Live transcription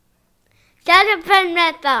Jonathan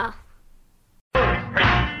Meta.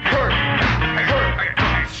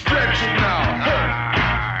 Stretch it now.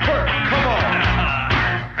 Come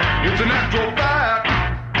on. It's a natural fact.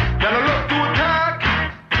 Gotta look to attack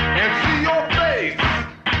and see your face.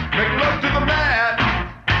 Make love to the mat,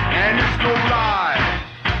 and it's no lie.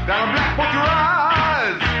 That'll black both your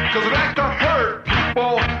eyes, 'cause it like to hurt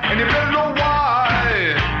people, and you better know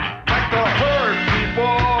why. Like to hurt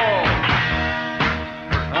people.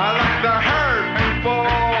 I like to hurt people.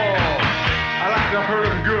 I like to hurt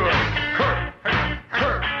them good.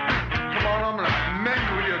 Hurt. Come on, I'm gonna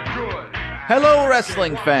mangle you good. Hello,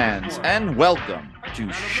 wrestling fans, and welcome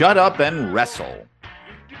to Shut Up and Wrestle,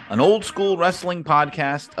 an old school wrestling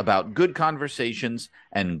podcast about good conversations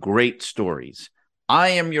and great stories. I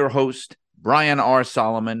am your host, Brian R.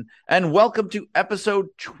 Solomon, and welcome to episode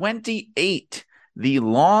 28, the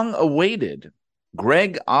long-awaited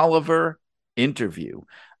Greg Oliver interview.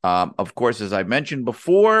 Of course, as I mentioned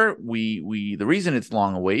before, the reason it's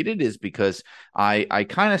long awaited is because I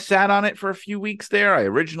kind of sat on it for a few weeks there. I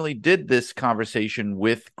originally did this conversation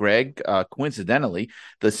with Greg, coincidentally,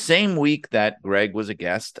 the same week that Greg was a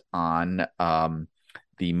guest on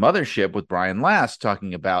the Mothership with Brian Last,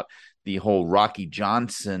 talking about the whole Rocky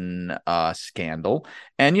Johnson scandal.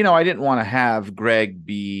 And, I didn't want to have Greg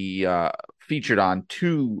be featured on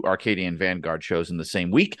two Arcadian Vanguard shows in the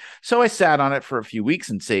same week. So I sat on it for a few weeks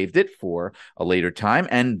and saved it for a later time.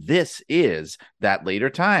 And this is that later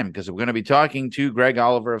time, because we're going to be talking to Greg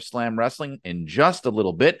Oliver of Slam Wrestling in just a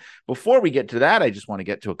little bit. Before we get to that, I just want to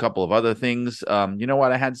get to a couple of other things. You know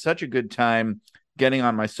what? I had such a good time getting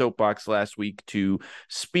on my soapbox last week to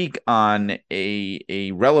speak on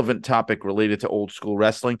a relevant topic related to old school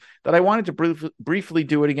wrestling that I wanted to briefly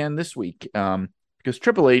do it again this week. Because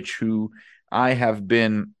Triple H, who I have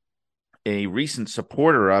been a recent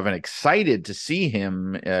supporter of and excited to see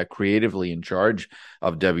him creatively in charge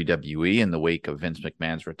of WWE in the wake of Vince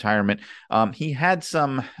McMahon's retirement, he had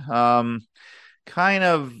some kind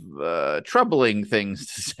of troubling things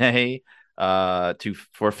to say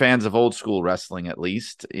for fans of old school wrestling, at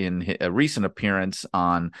least, in a recent appearance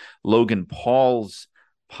on Logan Paul's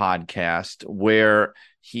podcast, where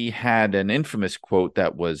he had an infamous quote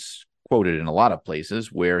that was quoted in a lot of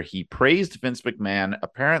places, where he praised Vince McMahon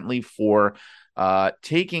apparently for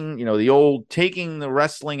taking the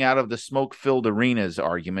wrestling out of the smoke-filled arenas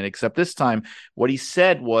argument, except this time what he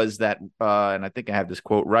said was that, and I think I have this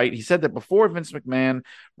quote right, he said that before Vince McMahon,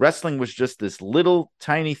 wrestling was just this little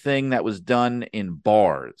tiny thing that was done in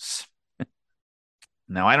bars.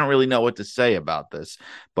 Now, I don't really know what to say about this,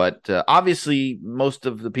 but obviously most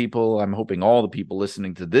of the people, I'm hoping all the people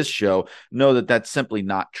listening to this show, know that that's simply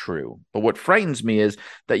not true. But what frightens me is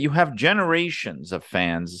that you have generations of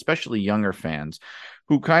fans, especially younger fans,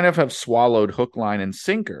 who kind of have swallowed hook, line, and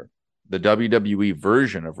sinker the WWE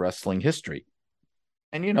version of wrestling history.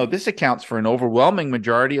 And, this accounts for an overwhelming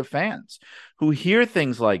majority of fans who hear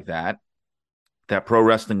things like that pro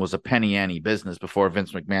wrestling was a penny ante business before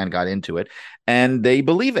Vince McMahon got into it, and they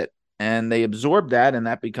believe it, and they absorb that, and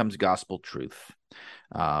that becomes gospel truth.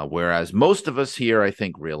 Whereas most of us here, I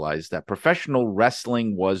think, realize that professional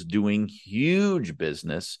wrestling was doing huge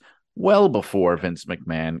business well before Vince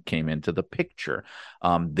McMahon came into the picture.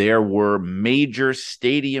 There were major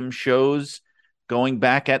stadium shows going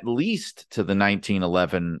back at least to the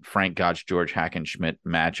 1911 Frank Gotch George Hackenschmidt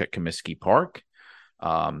match at Comiskey Park.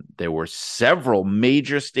 There were several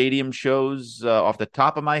major stadium shows off the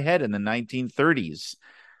top of my head in the 1930s.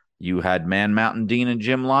 You had Man Mountain Dean and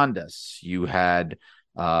Jim Londos. You had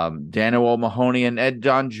Daniel O'Mahony and Ed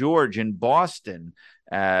Don George in Boston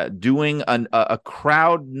doing a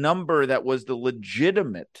crowd number that was the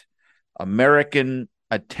legitimate American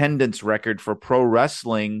attendance record for pro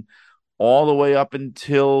wrestling all the way up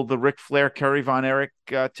until the Ric Flair, Kerry Von Erich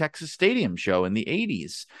Texas Stadium show in the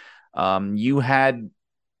 80s. You had,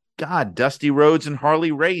 Dusty Rhodes and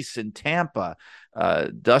Harley Race in Tampa,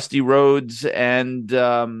 Dusty Rhodes and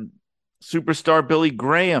superstar Billy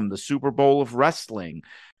Graham, the Super Bowl of wrestling.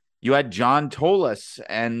 You had John Tolos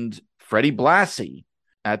and Freddie Blassie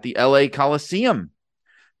at the LA Coliseum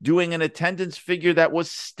doing an attendance figure that was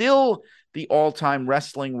still the all-time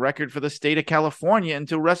wrestling record for the state of California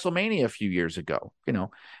until WrestleMania a few years ago,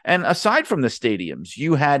 And aside from the stadiums,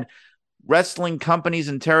 you had wrestling companies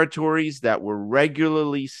and territories that were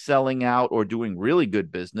regularly selling out or doing really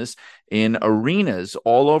good business in arenas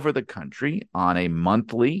all over the country on a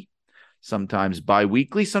monthly, sometimes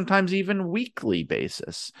bi-weekly, sometimes even weekly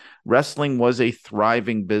basis. Wrestling was a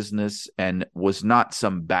thriving business and was not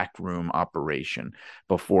some backroom operation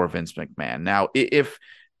before Vince McMahon. Now, if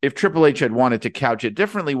Triple H had wanted to couch it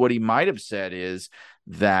differently, what he might have said is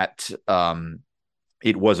that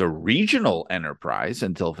it was a regional enterprise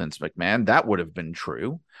until Vince McMahon. That would have been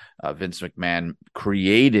true. Vince McMahon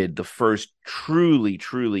created the first truly,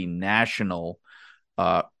 truly national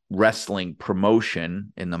wrestling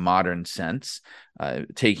promotion in the modern sense,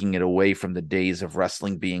 taking it away from the days of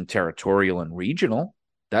wrestling being territorial and regional.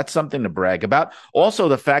 That's something to brag about. Also,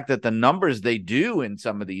 the fact that the numbers they do in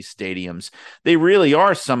some of these stadiums, they really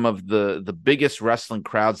are some of the biggest wrestling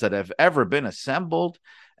crowds that have ever been assembled.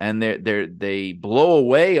 And they blow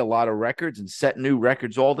away a lot of records and set new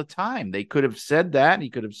records all the time. They could have said that. He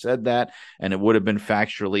could have said that, and it would have been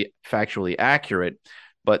factually accurate.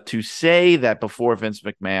 But to say that before Vince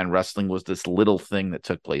McMahon, wrestling was this little thing that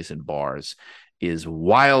took place in bars is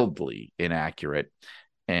wildly inaccurate.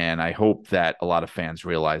 And I hope that a lot of fans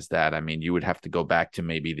realize that. I mean, you would have to go back to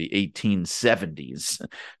maybe the 1870s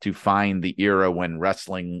to find the era when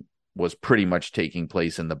wrestling was pretty much taking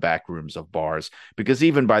place in the back rooms of bars, because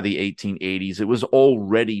even by the 1880s, it was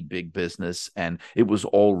already big business, and it was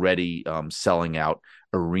already selling out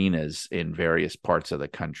arenas in various parts of the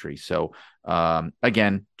country. So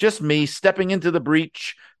again, just me stepping into the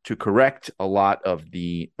breach to correct a lot of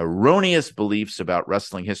the erroneous beliefs about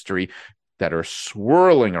wrestling history that are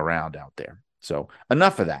swirling around out there. So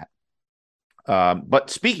enough of that. But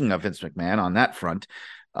speaking of Vince McMahon on that front,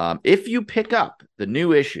 if you pick up the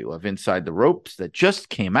new issue of Inside the Ropes that just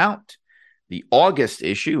came out, the August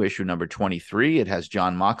issue number 23, it has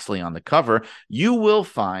Jon Moxley on the cover, you will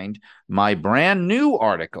find my brand new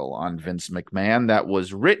article on Vince McMahon that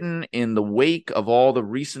was written in the wake of all the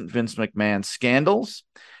recent Vince McMahon scandals.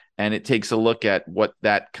 And it takes a look at what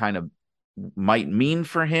that kind of might mean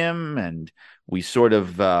for him. And we sort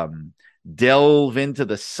of delve into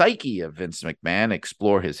the psyche of Vince McMahon,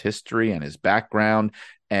 explore his history and his background,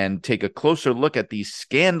 and take a closer look at these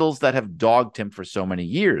scandals that have dogged him for so many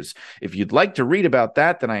years. If you'd like to read about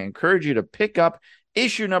that, then I encourage you to pick up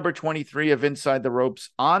issue number 23 of Inside the Ropes,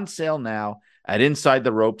 on sale now at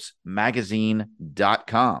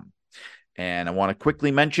InsideTheRopesMagazine.com. And I want to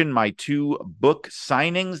quickly mention my 2 book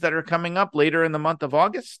signings that are coming up later in the month of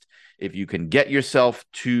August. If you can get yourself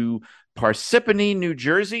to Parsippany, New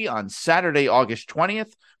Jersey on Saturday, August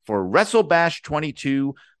 20th for WrestleBash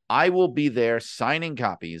 22, I will be there signing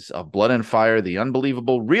copies of Blood and Fire, the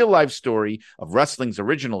unbelievable real-life story of wrestling's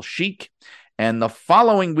original Sheik. And the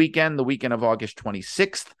following weekend, the weekend of August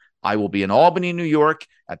 26th, I will be in Albany, New York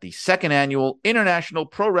at the 2nd Annual International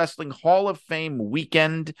Pro Wrestling Hall of Fame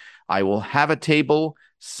weekend. I will have a table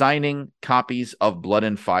signing copies of Blood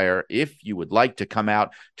and Fire. If you would like to come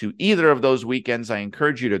out to either of those weekends, I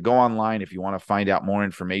encourage you to go online if you want to find out more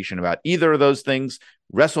information about either of those things,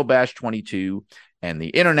 WrestleBash 22 and the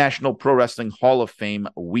International Pro Wrestling Hall of Fame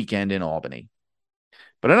weekend in Albany.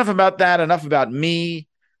 But enough about that, enough about me.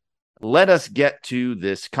 Let us get to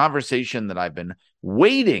this conversation that I've been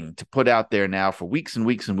waiting to put out there now for weeks and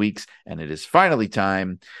weeks and weeks, and it is finally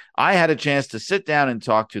time. I had a chance to sit down and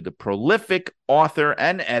talk to the prolific author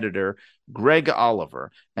and editor, Greg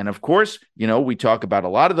Oliver. And of course, you know, we talk about a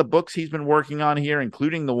lot of the books he's been working on here,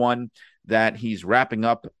 including the one that he's wrapping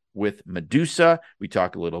up with Medusa. We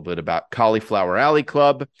talk a little bit about Cauliflower Alley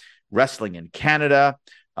Club, wrestling in Canada,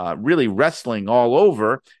 really wrestling all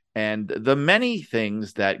over, and the many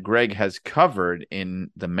things that Greg has covered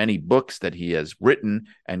in the many books that he has written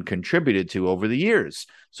and contributed to over the years.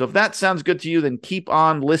 So if that sounds good to you, then keep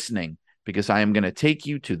on listening, because I am going to take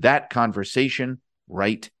you to that conversation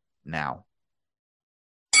right now.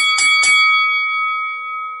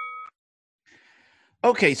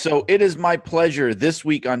 Okay, so it is my pleasure this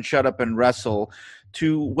week on Shut Up and Wrestle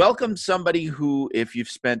to welcome somebody who, if you've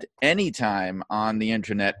spent any time on the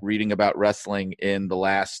internet reading about wrestling in the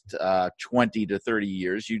last 20 to 30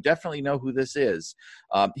 years, you definitely know who this is.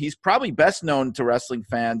 He's probably best known to wrestling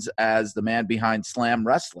fans as the man behind Slam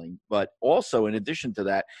Wrestling, but also, in addition to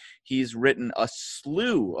that, he's written a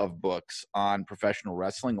slew of books on professional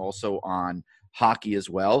wrestling, also on hockey as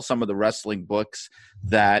well. Some of the wrestling books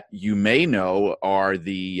that you may know are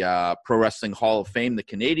the Pro Wrestling Hall of Fame, the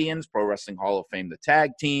Canadians, Pro Wrestling Hall of Fame, the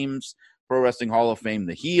Tag Teams, Pro Wrestling Hall of Fame,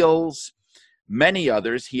 the Heels, many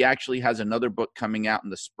others. He actually has another book coming out in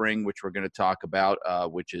the spring, which we're going to talk about,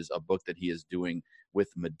 which is a book that he is doing with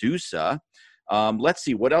Medusa. Let's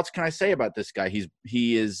see, what else can I say about this guy?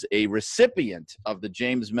 He is a recipient of the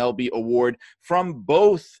James Melby Award from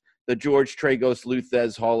both the George Tragos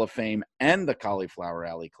Luthez Hall of Fame and the Cauliflower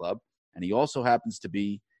Alley Club. And he also happens to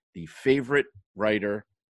be the favorite writer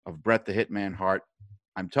of Bret the Hitman Hart.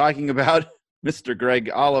 I'm talking about Mr.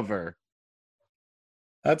 Greg Oliver.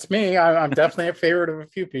 That's me. I'm definitely a favorite of a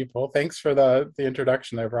few people. Thanks for the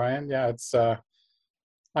introduction there, Brian. Yeah, it's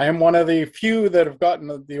I am one of the few that have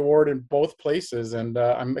gotten the award in both places, and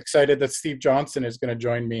I'm excited that Steve Johnson is going to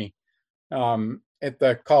join me at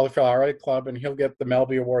the Cauliflower Alley Club, and he'll get the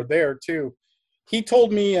Melby Award there too. He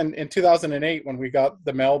told me in 2008 when we got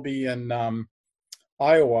the Melby in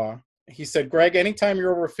Iowa, he said, Greg, anytime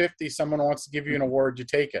you're over 50, someone wants to give you an award, you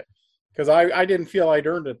take it. Because I didn't feel I'd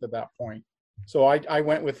earned it at that point. So I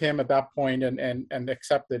went with him at that point and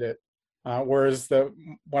accepted it. Whereas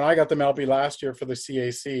when I got the Melby last year for the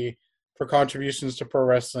CAC for contributions to pro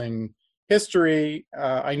wrestling history,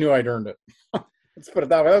 I knew I'd earned it. Let's put it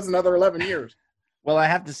that way. That was another 11 years. Well, I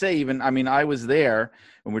have to say, I was there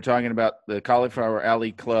when we're talking about the Cauliflower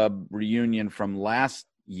Alley Club reunion from last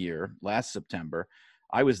September.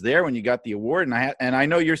 I was there when you got the award, and I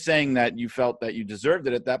know you're saying that you felt that you deserved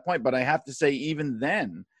it at that point, but I have to say, even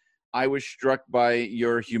then, I was struck by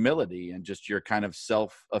your humility and just your kind of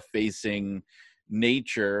self-effacing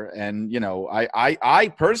nature. And,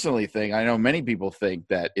 I personally think, I know many people think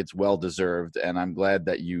that it's well-deserved, and I'm glad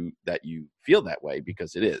that you feel that way,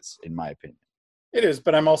 because it is, in my opinion. It is,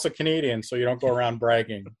 but I'm also Canadian, so you don't go around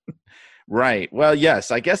bragging. Right. Well,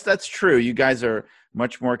 yes, I guess that's true. You guys are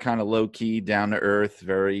much more kind of low-key, down-to-earth,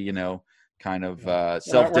 very, kind of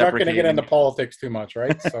self-deprecating. We're not going to get into politics too much,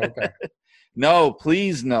 right? So, okay. No,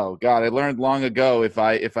 please no. God, I learned long ago if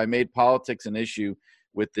I made politics an issue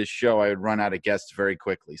with this show, I would run out of guests very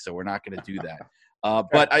quickly. So we're not going to do that.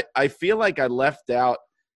 But I feel like I left out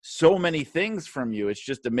so many things from you. It's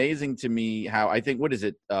just amazing to me how I think, what is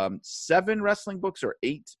it, 7 wrestling books or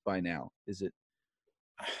 8 by now? Is it?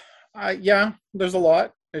 Yeah, there's a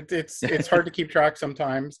lot. It's hard to keep track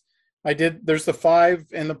sometimes. There's the 5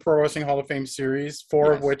 in the Pro Wrestling Hall of Fame series,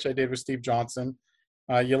 4 of which I did with Steve Johnson.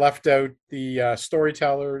 You left out the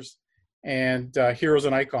Storytellers and Heroes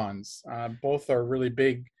and Icons. Both are really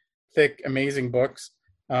big, thick, amazing books.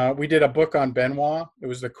 We did a book on Benoit. It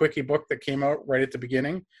was the quickie book that came out right at the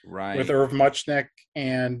beginning, right, with Irv Muchnick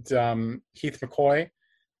and Heath McCoy.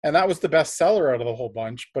 And that was the best seller out of the whole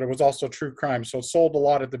bunch, but it was also true crime. So it sold a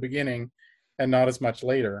lot at the beginning and not as much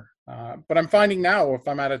later. But I'm finding now, if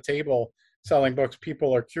I'm at a table selling books,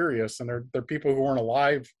 people are curious, and they're people who weren't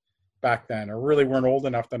alive back then or really weren't old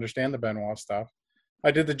enough to understand the Benoit stuff. I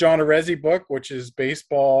did the John Arezzi book, which is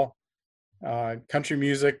baseball, country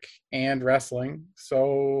music, and wrestling.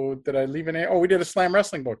 So did I leave any? Oh, we did a Slam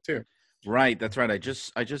Wrestling book too. Right, that's right. I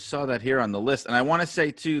just saw that here on the list, and I want to say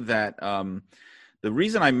too that the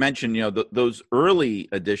reason I mentioned, those early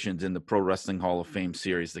editions in the Pro Wrestling Hall of Fame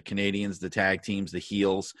series, the Canadians, the tag teams, the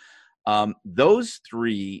heels, those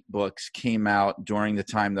 3 books came out during the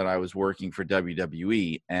time that I was working for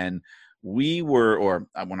WWE, and we were, or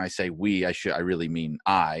when I say we, I really mean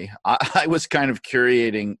I was kind of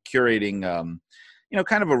curating, kind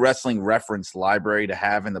of a wrestling reference library to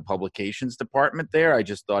have in the publications department there. I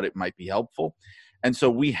just thought it might be helpful. And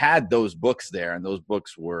so we had those books there, and those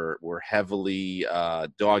books were heavily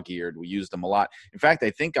dog-eared. We used them a lot. In fact,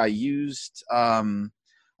 I think I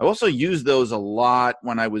also used those a lot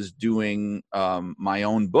when I was doing my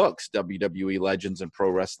own books, WWE Legends and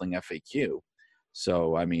Pro Wrestling FAQ.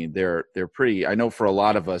 So, I mean, they're pretty, I know for a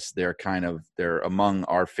lot of us, they're among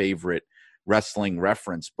our favorite wrestling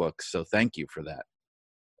reference books. So thank you for that.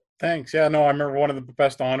 Thanks. Yeah, no, I remember one of the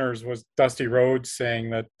best honors was Dusty Rhodes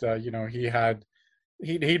saying that,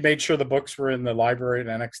 he made sure the books were in the library at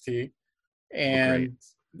NXT. And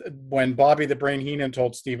when Bobby the Brain Heenan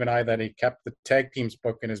told Steve and I that he kept the tag teams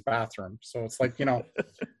book in his bathroom. So it's like,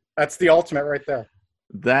 that's the ultimate right there.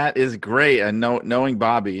 That is great. And knowing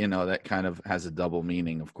Bobby, that kind of has a double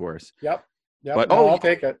meaning, of course. Yep. But, I'll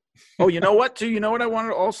take it. Oh, you know what, too? You know what I wanted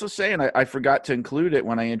to also say, and I forgot to include it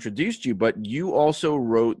when I introduced you, but you also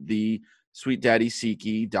wrote the Sweet Daddy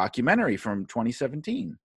Siki documentary from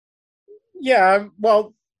 2017. Yeah,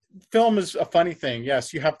 well, film is a funny thing.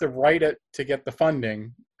 Yes, you have to write it to get the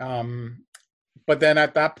funding. But then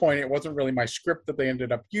at that point, it wasn't really my script that they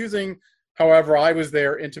ended up using. However, I was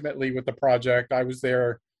there intimately with the project. I was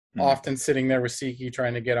there often sitting there with Siki,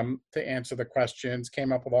 trying to get him to answer the questions,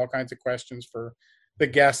 came up with all kinds of questions for the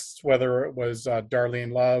guests, whether it was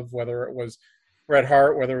Darlene Love, whether it was Bret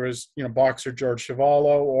Hart, whether it was, boxer George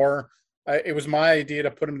Chuvalo, or it was my idea to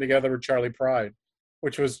put him together with Charlie Pride,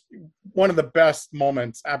 which was one of the best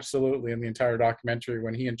moments, absolutely, in the entire documentary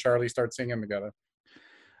when he and Charlie start singing together.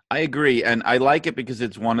 I agree. And I like it because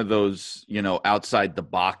it's one of those, outside the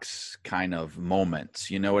box kind of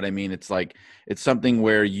moments. You know what I mean? It's like, it's something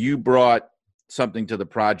where you brought something to the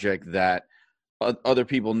project that other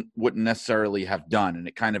people wouldn't necessarily have done. And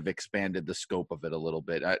it kind of expanded the scope of it a little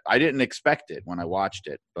bit. I didn't expect it when I watched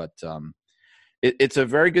it, but It's a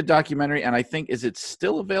very good documentary, and I think, is it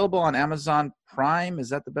still available on Amazon Prime? Is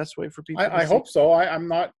that the best way for people to I see? hope so. I'm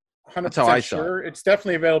not That's how I 100% saw it. sure. It's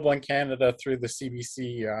definitely available in Canada through the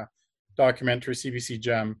CBC documentary, CBC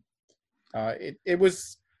Gem. It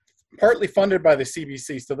was partly funded by the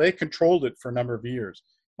CBC, so they controlled it for a number of years.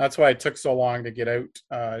 That's why it took so long to get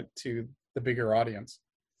out to the bigger audience.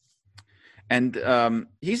 And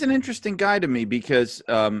he's an interesting guy to me because,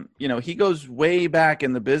 he goes way back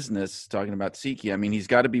in the business, talking about Siki. I mean, he's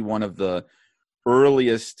got to be one of the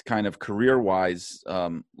earliest kind of career-wise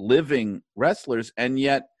living wrestlers, and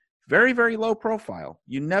yet very, very low profile.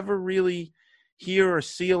 You never really hear or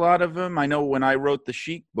see a lot of him. I know when I wrote the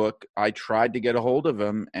Sheik book, I tried to get a hold of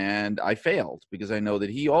him, and I failed because I know that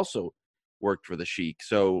he also worked for the Sheik.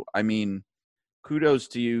 So, I mean, kudos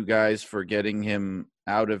to you guys for getting him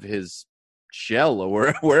out of his shell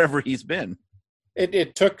or wherever he's been.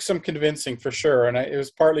 It took some convincing for sure, and it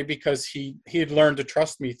was partly because he had learned to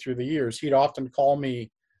trust me through the years. He'd often call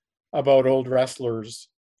me about old wrestlers,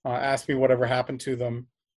 ask me whatever happened to them,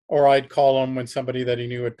 or I'd call him when somebody that he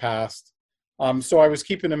knew had passed. So I was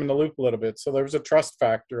keeping him in the loop a little bit. So there was a trust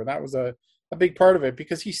factor, and that was a big part of it,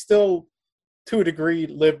 because he still, to a degree,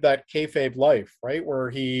 lived that kayfabe life, right, where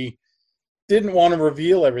he didn't want to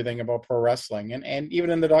reveal everything about pro wrestling. And even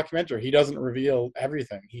in the documentary, he doesn't reveal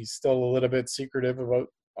everything. He's still a little bit secretive about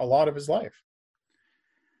a lot of his life.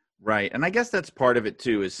 Right. And I guess that's part of it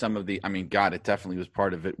too, is some of the, I mean, God, it definitely was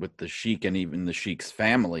part of it with the Sheik and even the Sheik's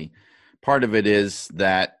family. Part of it is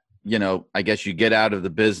that, I guess you get out of the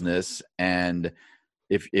business, and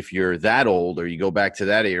if you're that old or you go back to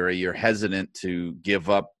that era, you're hesitant to give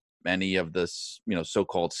up any of this,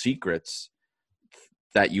 so-called secrets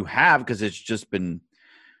that you have, because it's just been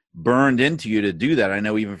burned into you to do that. I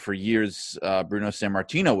know even for years, Bruno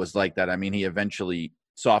Sammartino was like that. I mean, he eventually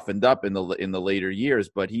softened up in the later years,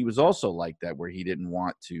 but he was also like that, where he didn't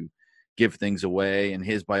want to give things away. And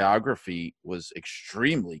his biography was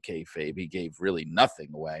extremely kayfabe. He gave really nothing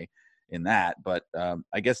away in that. But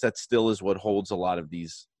I guess that still is what holds a lot of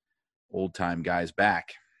these old time guys back.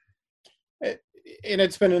 And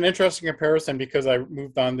it's been an interesting comparison, because I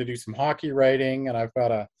moved on to do some hockey writing, and I've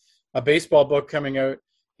got a baseball book coming out.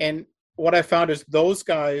 And what I found is those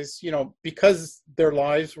guys, because their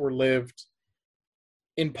lives were lived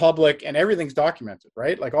in public and everything's documented,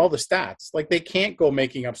 right? Like all the stats, like they can't go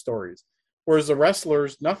making up stories. Whereas the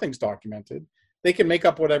wrestlers, nothing's documented. They can make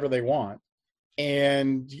up whatever they want.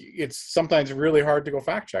 And it's sometimes really hard to go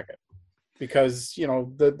fact check it, because,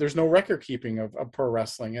 there's no record keeping of pro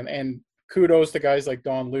wrestling. And kudos to guys like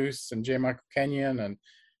Don Luce and J. Michael Kenyon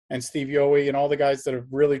and Steve Yohe and all the guys that have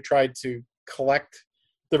really tried to collect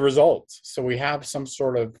the results, so we have some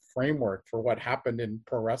sort of framework for what happened in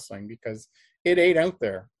pro wrestling, because it ain't out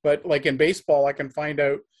there. But like in baseball, I can find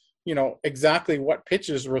out, exactly what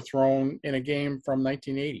pitches were thrown in a game from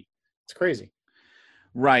 1980. It's crazy.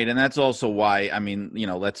 Right. And that's also why, I mean,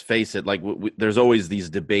 let's face it, like there's always these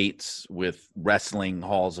debates with wrestling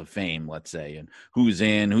halls of fame, let's say, and who's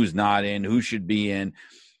in, who's not in, who should be in.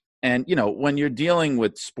 And, when you're dealing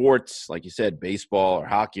with sports, like you said, baseball or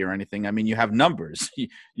hockey or anything, I mean, you have numbers.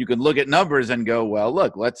 You can look at numbers and go, well,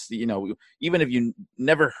 look, let's, even if you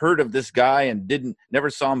never heard of this guy and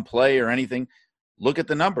never saw him play or anything, look at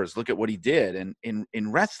the numbers, look at what he did. And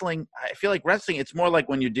in wrestling, I feel like wrestling, it's more like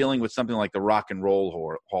when you're dealing with something like the Rock and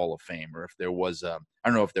Roll Hall of Fame, or if there was I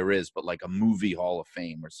don't know if there is, but like a movie Hall of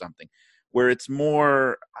Fame or something, where it's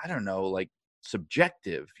more, I don't know, like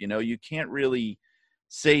subjective. You can't really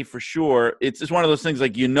say for sure. It's just one of those things,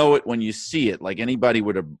 like, it when you see it. Like anybody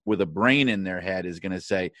with a brain in their head is going to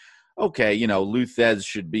say, okay, Lou Thesz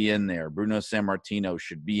should be in there, Bruno Sammartino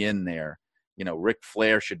should be in there, Ric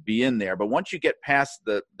Flair should be in there. But once you get past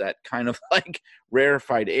that kind of like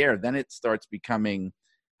rarefied air, then it starts becoming,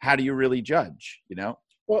 how do you really judge,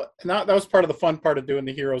 Well, and that was part of the fun part of doing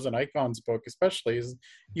the Heroes and Icons book, especially, is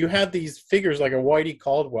you had these figures like a Whitey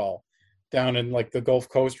Caldwell down in like the Gulf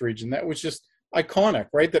Coast region that was just iconic,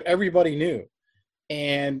 right? That everybody knew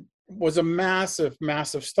and was a massive,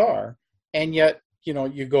 massive star. And yet,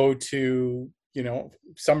 you go to,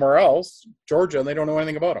 somewhere else, Georgia, and they don't know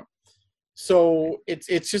anything about him. So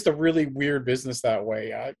it's just a really weird business that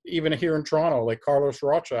way. Even here in Toronto, like Carlos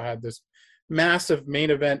Rocha had this massive main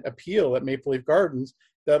event appeal at Maple Leaf Gardens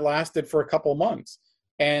that lasted for a couple months.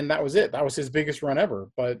 And that was it. That was his biggest run ever.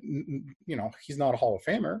 But, he's not a Hall of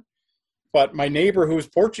Famer. But my neighbor, who was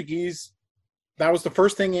Portuguese, that was the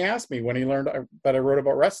first thing he asked me when he learned that I wrote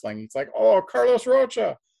about wrestling. He's like, oh, Carlos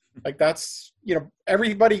Rocha. Like that's,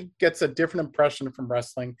 everybody gets a different impression from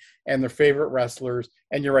wrestling and their favorite wrestlers.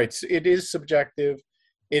 And you're right. It is subjective.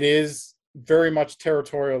 It is very much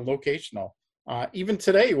territorial, locational. Even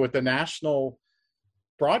today with the national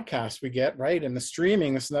broadcast we get, right, and the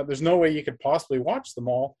streaming, there's no way you could possibly watch them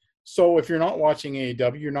all. So if you're not watching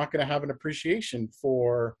AEW, you're not going to have an appreciation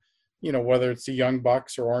for, whether it's the Young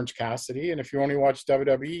Bucks or Orange Cassidy. And if you only watch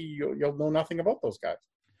WWE, you'll know nothing about those guys.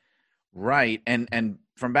 Right. And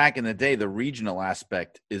from back in the day, the regional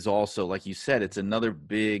aspect is also, like you said, it's another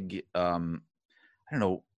big,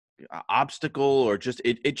 obstacle, or just,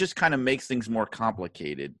 it just kind of makes things more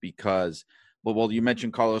complicated because, well, you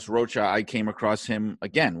mentioned Carlos Rocha. I came across him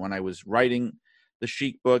again when I was writing the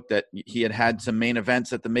Sheik book, that he had some main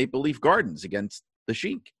events at the Maple Leaf Gardens against the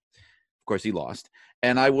Sheik. Of course, he lost.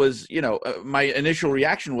 And I was, my initial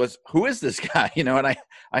reaction was, who is this guy? And I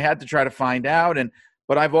had to try to find out.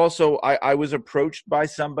 But I've also, I was approached by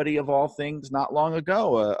somebody of all things not long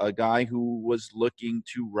ago, a guy who was looking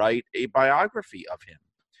to write a biography of him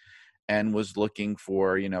and was looking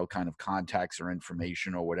for, kind of contacts or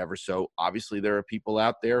information or whatever. So obviously there are people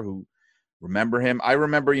out there who remember him. I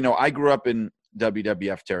remember, I grew up in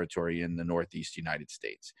WWF territory in the Northeast United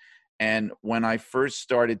States. And when I first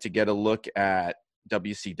started to get a look at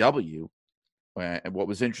WCW, what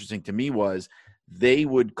was interesting to me was they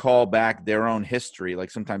would call back their own history.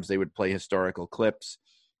 Like sometimes they would play historical clips,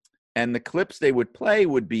 and the clips they would play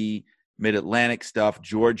would be Mid-Atlantic stuff,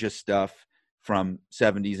 Georgia stuff from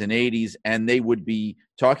 70s and 80s. And they would be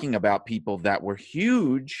talking about people that were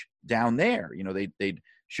huge down there. They'd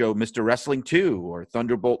show Mr. Wrestling 2 or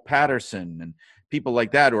Thunderbolt Patterson and people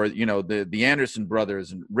like that, or, the Anderson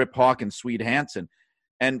brothers and Rip Hawk and Swede Hansen.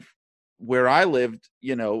 And where I lived,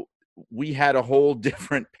 we had a whole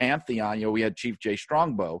different pantheon. We had Chief Jay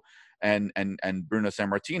Strongbow and Bruno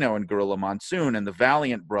Sammartino and Gorilla Monsoon and the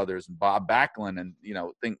Valiant brothers and Bob Backlund and,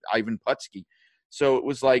 Ivan Putski. So it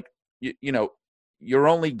was like, you're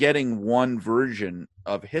only getting one version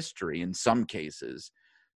of history in some cases,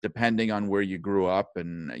 depending on where you grew up.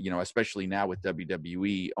 And, especially now with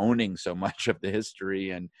WWE owning so much of the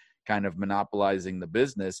history and kind of monopolizing the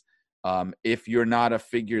business, if you're not a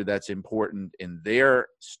figure that's important in their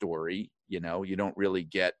story, you don't really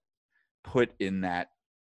get put in that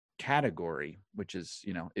category, which is,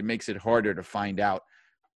 it makes it harder to find out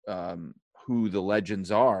who the legends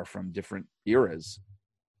are from different eras.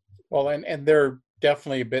 Well, and they're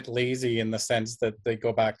definitely a bit lazy in the sense that they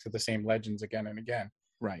go back to the same legends again and again.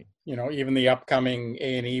 Right. Even the upcoming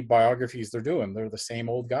A&E biographies they're the same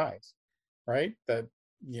old guys, right? That,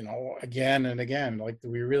 again and again, like, do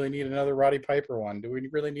we really need another Roddy Piper one? Do we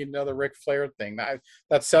really need another Ric Flair thing?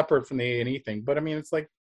 That's separate from the A&E thing. But I mean, it's like,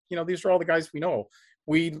 these are all the guys we know.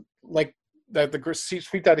 We like that the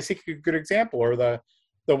Sweet Daddy Secret, a good example, or the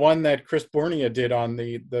one that Chris Bornia did on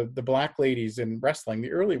the black ladies in wrestling,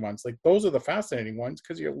 the early ones. Like, those are the fascinating ones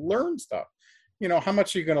because you learn stuff. How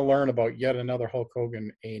much are you going to learn about yet another Hulk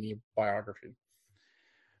Hogan A&E biography?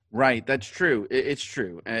 Right. That's true. It's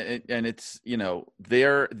true. And it's,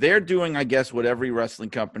 they're doing, I guess, what every wrestling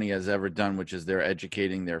company has ever done, which is they're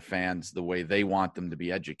educating their fans the way they want them to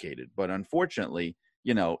be educated. But unfortunately,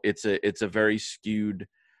 it's a very skewed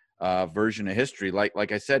version of history.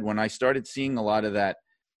 Like I said, when I started seeing a lot of that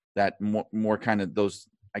more kind of those,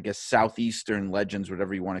 I guess, Southeastern legends,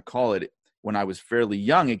 whatever you want to call it, when I was fairly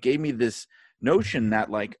young, it gave me this notion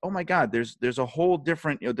that, like, oh my God, there's a whole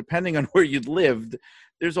different, depending on where you lived,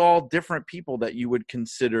 there's all different people that you would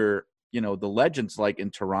consider, the legends. Like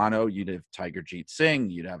in Toronto, you'd have Tiger Jeet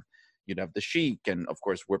Singh, you'd have the Sheik, and of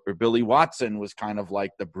course Whipper Billy Watson was kind of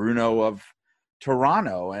like the Bruno of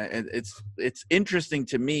Toronto. And it's interesting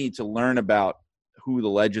to me to learn about who the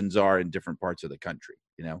legends are in different parts of the country,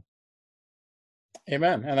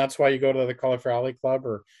 Amen. And that's why you go to the Cauliflower Alley Club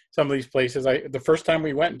or some of these places. The first time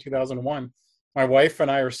we went in 2001, my wife and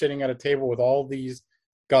I were sitting at a table with all these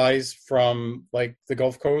guys from like the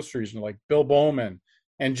Gulf Coast region, like Bill Bowman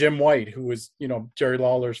and Jim White, who was, Jerry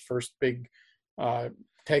Lawler's first big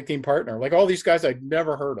tag team partner. Like, all these guys I'd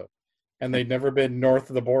never heard of, and they'd never been north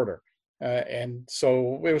of the border. And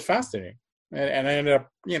so it was fascinating. And I ended up,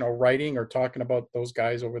 writing or talking about those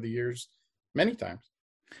guys over the years many times.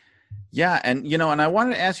 Yeah. And, and I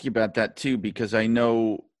wanted to ask you about that too, because I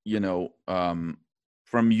know,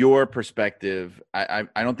 from your perspective, I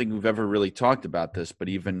don't think we've ever really talked about this, but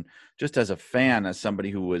even just as a fan, as somebody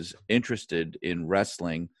who was interested in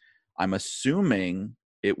wrestling, I'm assuming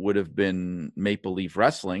it would have been Maple Leaf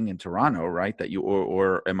Wrestling in Toronto, right? That you,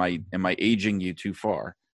 or am I aging you too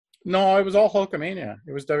far? No, it was all Hulkamania.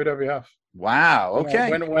 It was WWF. Wow.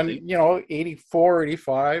 Okay. When 84,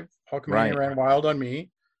 85, Hulkamania ran wild on me.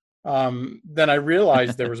 Then I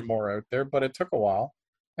realized there was more out there, but it took a while.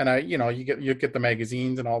 And you get the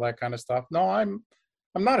magazines and all that kind of stuff. No, I'm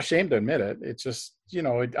I'm not ashamed to admit it. It's just,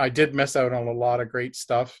 I did miss out on a lot of great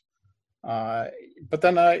stuff. But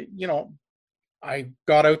then I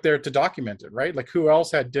got out there to document it, right? Like, who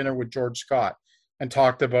else had dinner with George Scott and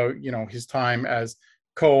talked about, his time as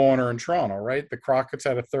co-owner in Toronto, right? The Crockett's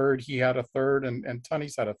had a third, he had a third, and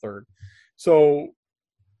Tunney's had a third. So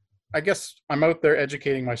I guess I'm out there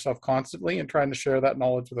educating myself constantly and trying to share that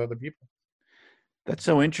knowledge with other people. That's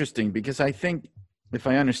so interesting, because I think, if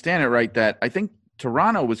I understand it right, that I think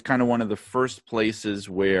Toronto was kind of one of the first places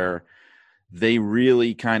where they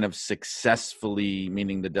really kind of successfully,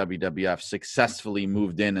 meaning the WWF, successfully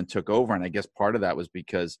moved in and took over. And I guess part of that was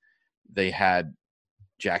because they had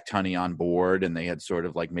Jack Tunney on board and they had sort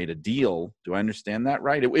of like made a deal. Do I understand that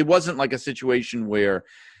right? It wasn't like a situation where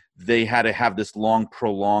they had to have this long,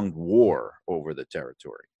 prolonged war over the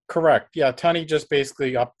territory. Correct. Yeah, Tunney just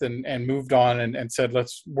basically upped and moved on and said,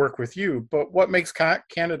 let's work with you. But what makes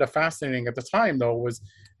Canada fascinating at the time, though, was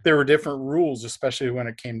there were different rules, especially when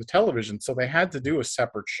it came to television. So they had to do a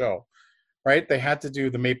separate show, right? They had to do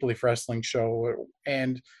the Maple Leaf Wrestling show,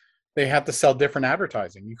 and they had to sell different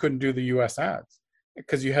advertising. You couldn't do the U.S. ads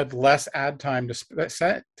because you had less ad time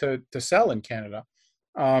to sell in Canada.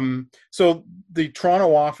 So the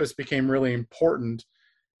Toronto office became really important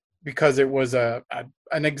because it was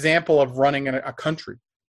an example of running a country.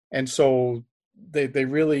 And so they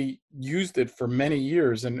really used it for many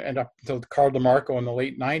years, and up until Carl DeMarco in the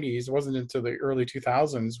late 90s. It wasn't until the early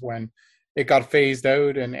 2000s when it got phased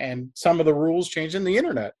out, and some of the rules changed, and the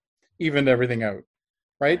internet evened everything out,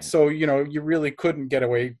 right? So, you really couldn't get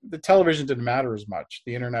away. The television didn't matter as much.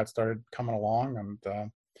 The internet started coming along,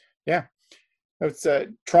 and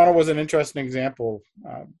Toronto was an interesting example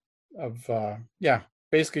of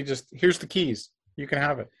basically just, here's the keys, you can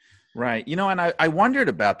have it. Right. And I wondered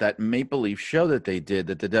about that Maple Leaf show that they did,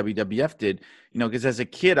 that the WWF did, because as a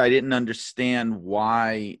kid, I didn't understand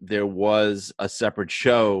why there was a separate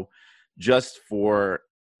show just for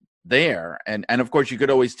there. And of course, you could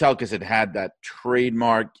always tell because it had that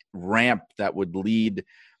trademark ramp that would lead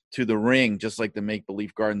to the ring, just like the Maple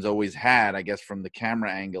Leaf Gardens always had. I guess from the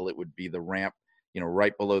camera angle, it would be the ramp,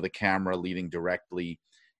 right below the camera leading directly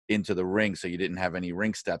into the ring, so you didn't have any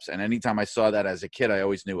ring steps. And anytime I saw that as a kid, I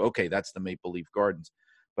always knew, okay, that's the Maple Leaf Gardens.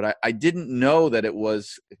 But I didn't know that it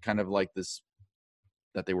was kind of like this,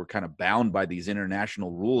 that they were kind of bound by these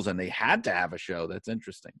international rules and they had to have a show. That's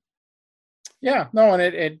interesting. Yeah, no,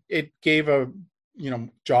 and it gave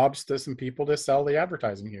jobs to some people to sell the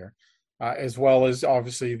advertising here, as well as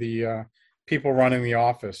obviously the people running the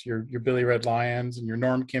office, your Billy Red Lyons and your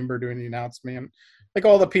Norm Kimber doing the announcement, like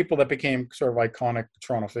all the people that became sort of iconic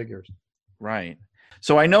Toronto figures. Right.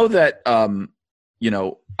 So I know that,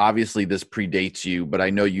 obviously this predates you, but I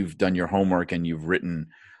know you've done your homework and you've written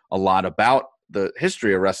a lot about the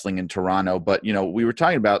history of wrestling in Toronto. But, we were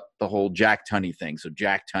talking about the whole Jack Tunney thing. So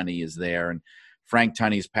Jack Tunney is there, and Frank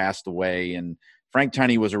Tunney's passed away. And Frank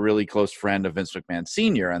Tunney was a really close friend of Vince McMahon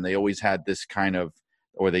Sr., and they always had this kind of,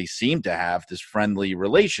 or they seem to have this friendly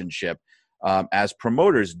relationship as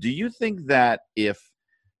promoters. Do you think that if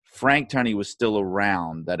Frank Tunney was still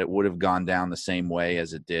around, that it would have gone down the same way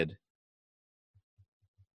as it did?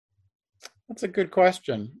 That's a good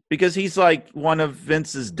question. Because he's like one of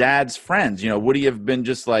Vince's dad's friends. Would he have been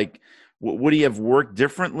just like, would he have worked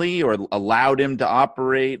differently or allowed him to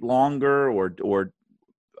operate longer, or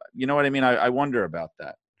you know what I mean? I wonder about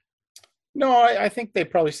that. No, I think they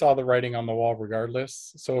probably saw the writing on the wall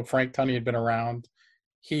regardless. So if Frank Tunney had been around,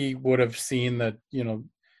 he would have seen that,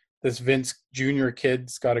 this Vince Jr.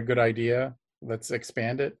 kid's got a good idea. Let's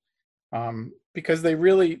expand it. Because they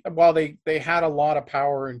really, while they had a lot of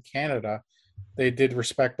power in Canada, they did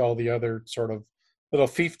respect all the other sort of little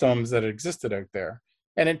fiefdoms that existed out there.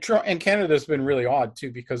 And Canada's been really odd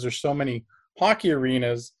too, because there's so many hockey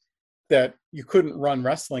arenas that you couldn't run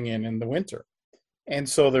wrestling in the winter. And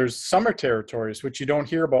so there's summer territories, which you don't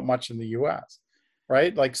hear about much in the US,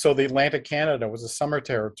 right? Like, so the Atlantic Canada was a summer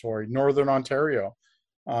territory, Northern Ontario,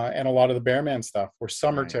 and a lot of the Bearman stuff were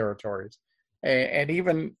summer territories. And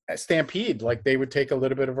even Stampede, like, they would take a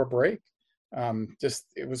little bit of a break.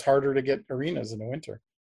 It was harder to get arenas in the winter.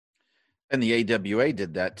 And the AWA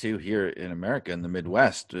did that too here in America, in the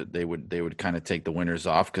Midwest. They would kind of take the winters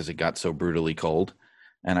off because it got so brutally cold.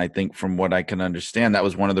 And I think from what I can understand, that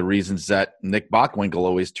was one of the reasons that Nick Bockwinkel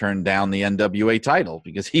always turned down the NWA title,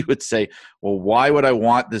 because he would say, well, why would I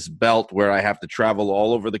want this belt where I have to travel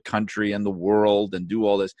all over the country and the world and do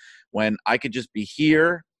all this when I could just be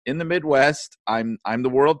here in the Midwest? I'm the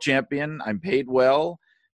world champion. I'm paid well.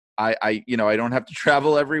 I don't have to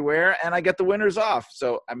travel everywhere, and I get the winters off.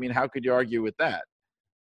 So, I mean, how could you argue with that?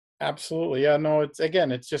 Absolutely. Yeah, no,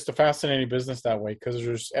 it's just a fascinating business that way because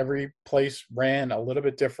there's every place ran a little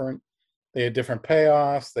bit different. They had different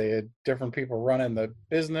payoffs, they had different people running the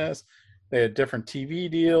business, they had different TV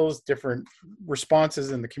deals, different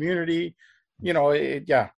responses in the community.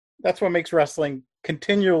 Yeah, that's what makes wrestling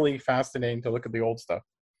continually fascinating to look at the old stuff.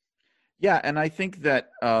 Yeah, and I think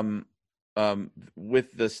that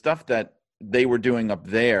with the stuff that they were doing up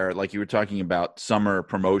there, like you were talking about summer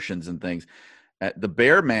promotions and things, the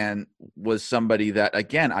Bear Man was somebody that,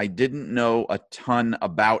 again, I didn't know a ton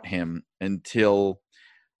about him until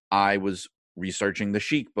I was researching the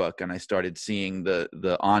Sheik book, and I started seeing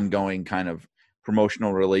the ongoing kind of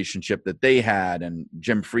promotional relationship that they had, and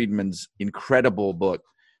Jim Friedman's incredible book,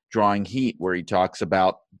 Drawing Heat, where he talks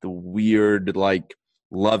about the weird, like,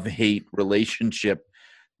 love-hate relationship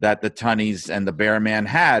that the Tunnies and the Bear Man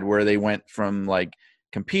had, where they went from like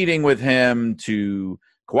competing with him to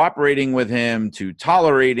cooperating with him to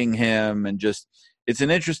tolerating him. And just, it's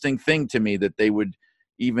an interesting thing to me that they would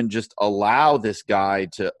even just allow this guy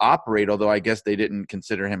to operate, although I guess they didn't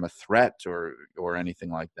consider him a threat or anything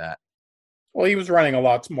like that. Well, he was running a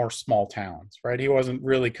lot more small towns, right? He wasn't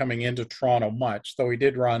really coming into Toronto much, though he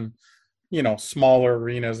did run, smaller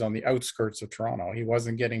arenas on the outskirts of Toronto. He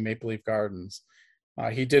wasn't getting Maple Leaf Gardens.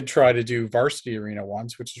 He did try to do Varsity Arena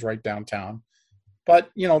once, which is right downtown, but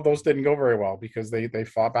those didn't go very well because they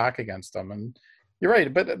fought back against them. And you're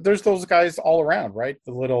right, but there's those guys all around, right?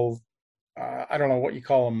 The little I don't know what you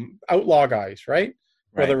call them, outlaw guys, right?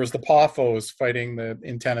 Whether Right. it was the Poffos fighting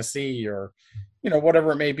in Tennessee or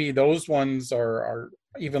whatever it may be. Those ones are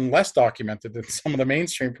even less documented than some of the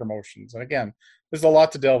mainstream promotions. And again, there's a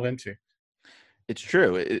lot to delve into. It's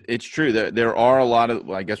true. It's true. There are a lot of,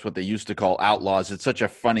 well, I guess, what they used to call outlaws. It's such a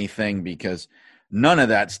funny thing because none of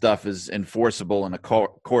that stuff is enforceable in a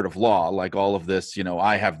court of law. Like all of this,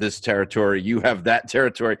 I have this territory, you have that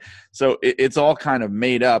territory. So it's all kind of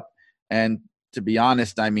made up. And to be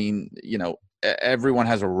honest, I mean, everyone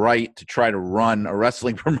has a right to try to run a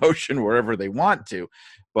wrestling promotion wherever they want to,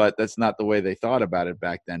 but that's not the way they thought about it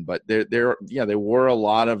back then. But there were a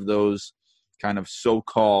lot of those kind of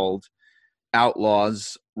so-called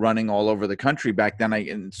outlaws running all over the country back then.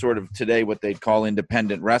 And sort of today what they'd call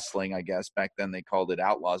independent wrestling, I guess. Back then they called it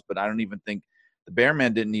outlaws, but I don't even think the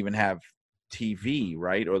Bearman didn't even have TV,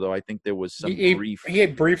 right? Although I think there was some brief. He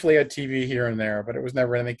had briefly had TV here and there, but it was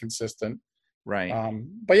never anything consistent. Right.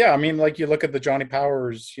 But yeah, I mean, like you look at the Johnny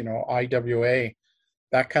Powers, IWA,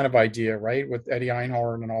 that kind of idea, right? With Eddie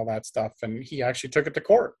Einhorn and all that stuff. And he actually took it to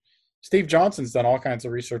court. Steve Johnson's done all kinds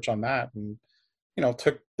of research on that and,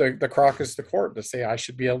 took the Crocus to court to say, I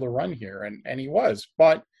should be able to run here. And he was.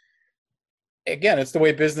 But again, it's the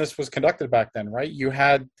way business was conducted back then, right? You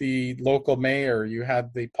had the local mayor, you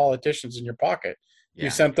had the politicians in your pocket. Yeah. You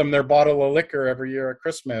sent them their bottle of liquor every year at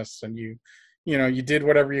Christmas, and you did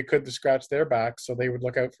whatever you could to scratch their back so they would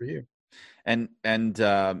look out for you. And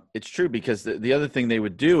it's true because the other thing they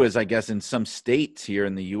would do is, I guess, in some states here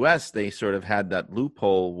in the U.S., they sort of had that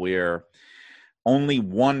loophole where only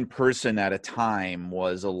one person at a time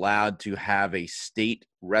was allowed to have a state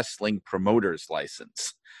wrestling promoter's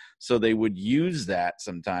license. So they would use that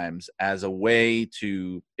sometimes as a way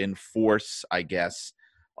to enforce, I guess,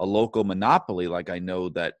 a local monopoly. Like I know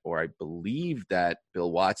that, or I believe that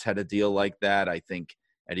Bill Watts had a deal like that. I think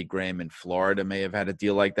Eddie Graham in Florida may have had a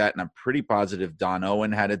deal like that. And I'm pretty positive Don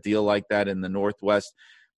Owen had a deal like that in the Northwest,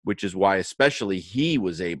 which is why especially he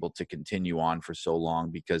was able to continue on for so long,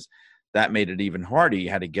 because that made it even harder. You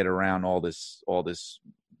had to get around all this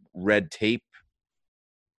red tape.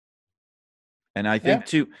 And I think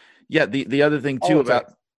too, the other thing too about,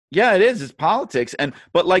 it is, it's politics.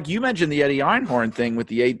 But like you mentioned the Eddie Einhorn thing with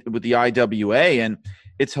the IWA, and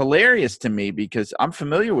it's hilarious to me because I'm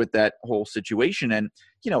familiar with that whole situation. And,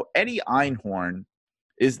 Eddie Einhorn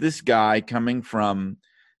is this guy coming from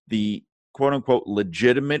the quote unquote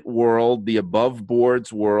legitimate world, the above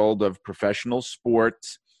boards world of professional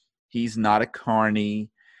sports. He's not a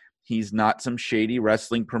carny. He's not some shady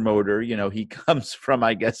wrestling promoter. He comes from,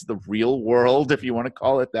 I guess, the real world, if you want to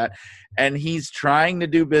call it that. And he's trying to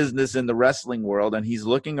do business in the wrestling world. And he's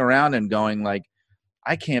looking around and going like,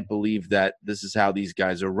 I can't believe that this is how these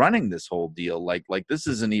guys are running this whole deal. Like this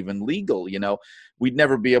isn't even legal. We'd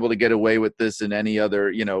never be able to get away with this in any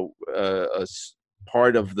other,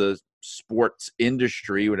 part of the sports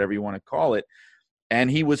industry, whatever you want to call it. And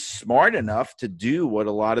he was smart enough to do what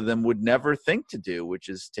a lot of them would never think to do, which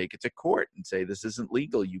is take it to court and say, this isn't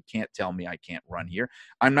legal. You can't tell me I can't run here.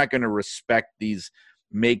 I'm not going to respect these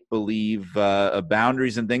make-believe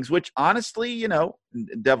boundaries and things, which honestly,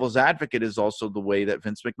 devil's advocate is also the way that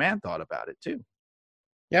Vince McMahon thought about it too.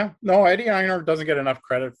 Yeah, no, Eddie Ironheart doesn't get enough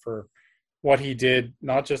credit for what he did,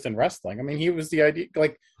 not just in wrestling. I mean, he was the idea,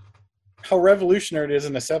 like how revolutionary it is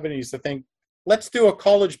in the 70s to think, let's do a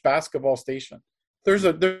college basketball station. There's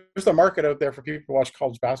a market out there for people to watch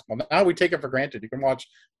college basketball. Now we take it for granted. You can watch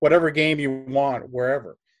whatever game you want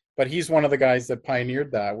wherever. But he's one of the guys that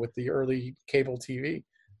pioneered that with the early cable TV.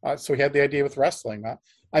 So he had the idea with wrestling.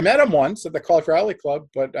 I met him once at the Cauliflower Alley Club,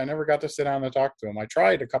 but I never got to sit down and talk to him. I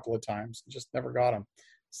tried a couple of times, just never got him.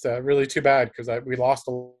 It's really too bad because we lost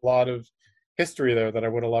a lot of history there that I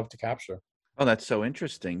would have loved to capture. Oh, that's so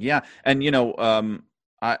interesting. Yeah. And,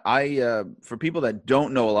 I for people that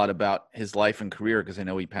don't know a lot about his life and career, because I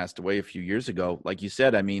know he passed away a few years ago, like you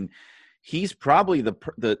said, I mean, he's probably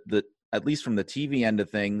the at least from the TV end of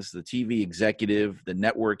things, the TV executive, the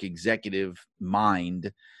network executive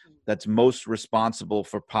mind that's most responsible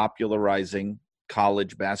for popularizing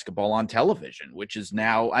college basketball on television, which is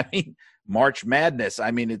now, I mean, March Madness.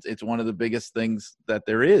 I mean, it's one of the biggest things that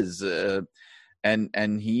there is.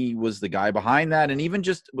 And he was the guy behind that. And even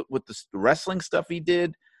just with the wrestling stuff he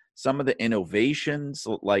did, some of the innovations,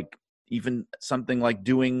 like even something like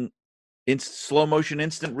doing slow motion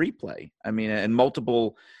instant replay. I mean, and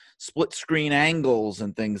multiple split screen angles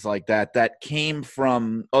and things like that, that came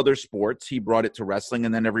from other sports. He brought it to wrestling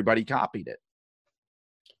and then everybody copied it.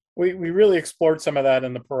 We really explored some of that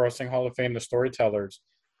in the Pro Wrestling Hall of Fame, the storytellers,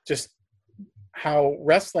 just how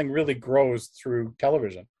wrestling really grows through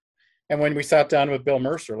television. And when we sat down with Bill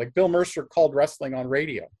Mercer, like Bill Mercer called wrestling on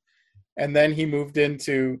radio. And then he moved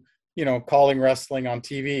into, calling wrestling on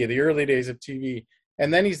TV, the early days of TV.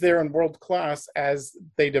 And then he's there in world class as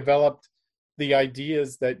they developed the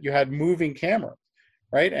ideas that you had moving camera,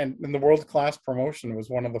 right? And the world class promotion was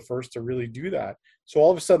one of the first to really do that. So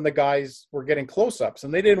all of a sudden the guys were getting close-ups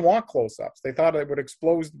and they didn't want close-ups. They thought it would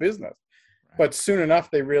explode the business. Right. But soon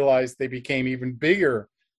enough, they realized they became even bigger,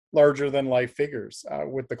 larger than life figures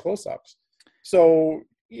with the close-ups. So,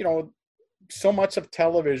 so much of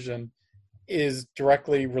television is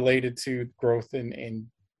directly related to growth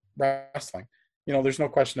in wrestling. There's no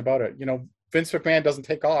question about it. Vince McMahon doesn't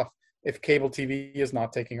take off if cable TV is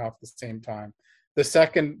not taking off at the same time. The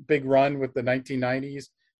second big run with the 1990s,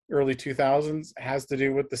 early 2000s has to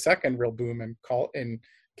do with the second real boom in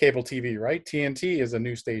cable TV, right? TNT is a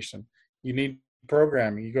new station. You need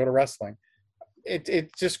programming. You go to wrestling.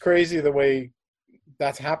 It's just crazy the way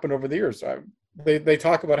that's happened over the years. They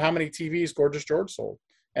talk about how many TVs Gorgeous George sold,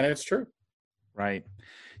 and it's true. Right.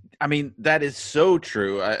 I mean, that is so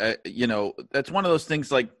true. That's one of those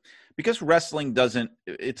things, like, because wrestling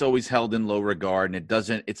it's always held in low regard,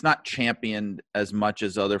 and it's not championed as much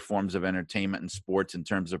as other forms of entertainment and sports in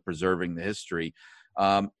terms of preserving the history.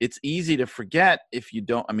 It's easy to forget if you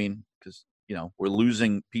don't, because, we're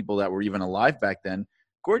losing people that were even alive back then.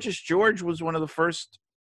 Gorgeous George was one of the first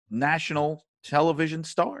national television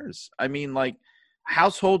stars. I mean, like,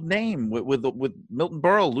 household name with Milton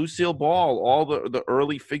Berle, Lucille Ball, all the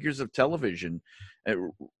early figures of television.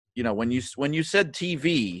 When you said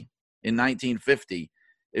TV in 1950,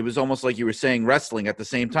 it was almost like you were saying wrestling at the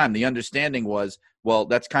same time. The understanding was, well,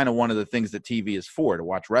 that's kind of one of the things that TV is for, to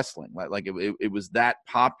watch wrestling. Like it was that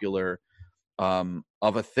popular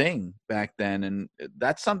of a thing back then, and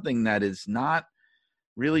that's something that is not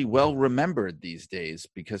really well remembered these days,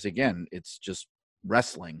 because again, it's just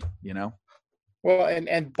wrestling, Well,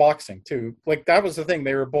 and boxing too. Like, that was the thing.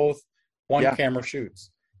 They were both camera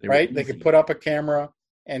shoots, right? They could put up a camera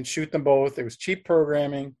and shoot them both. It was cheap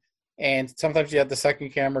programming. And sometimes you had the second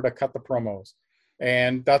camera to cut the promos.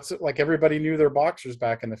 And that's like, everybody knew their boxers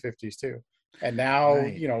back in the 50s too. And now,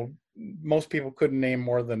 right, most people couldn't name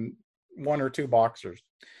more than one or two boxers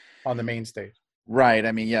on the main stage. Right.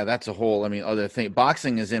 I mean, yeah, that's a whole, other thing.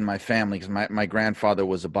 Boxing is in my family because my grandfather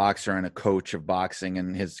was a boxer and a coach of boxing,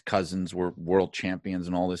 and his cousins were world champions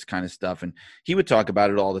and all this kind of stuff. And he would talk about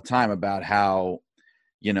it all the time, about how,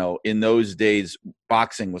 in those days,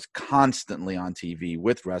 boxing was constantly on TV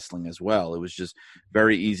with wrestling as well. It was just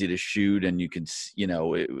very easy to shoot, and you could,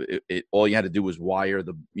 all you had to do was wire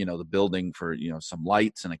the building for, some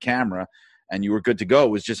lights and a camera, and you were good to go. It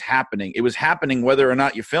was just happening. It was happening whether or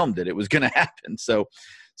not you filmed it. It was going to happen. So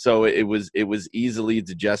it was easily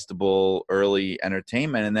digestible early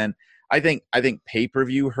entertainment. And then I think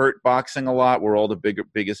pay-per-view hurt boxing a lot, where all the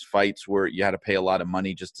biggest fights were, you had to pay a lot of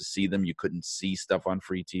money just to see them. You couldn't see stuff on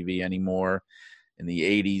free TV anymore. In the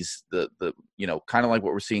 80s, the kind of like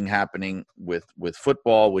what we're seeing happening with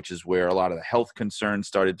football, which is where a lot of the health concerns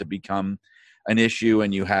started to become an issue,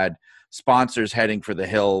 and you had sponsors heading for the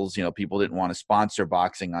hills. People didn't want to sponsor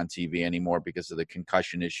boxing on TV anymore because of the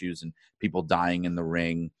concussion issues and people dying in the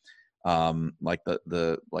ring. like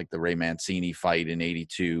the Ray Mancini fight in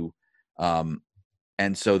 '82.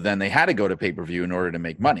 And so then they had to go to pay-per-view in order to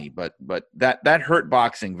make money, but that hurt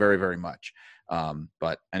boxing very, very much.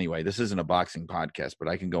 But anyway, this isn't a boxing podcast, but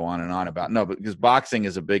I can go on and on about because boxing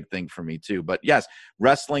is a big thing for me too. But yes,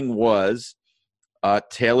 wrestling was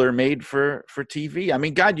tailor-made for TV. I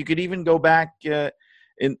mean, God, you could even go back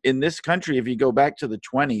in this country, if you go back to the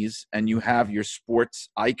 20s and you have your sports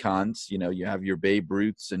icons, you have your Babe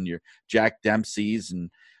Ruths and your Jack Dempseys and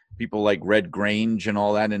people like Red Grange and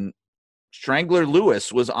all that, and Strangler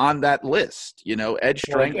Lewis was on that list, Ed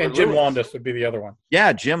Strangler and Jim Lewis. Londos would be the other one.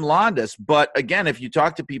 Yeah, Jim Londos. But again, if you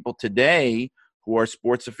talk to people today who are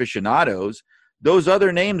sports aficionados, those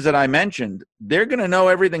other names that I mentioned, they're going to know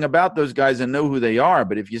everything about those guys and know who they are.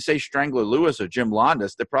 But if you say Strangler Lewis or Jim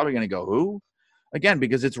Londos, they're probably going to go, who? Again,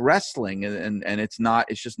 because it's wrestling and it's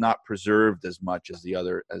just not preserved as much as the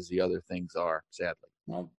other things are, sadly.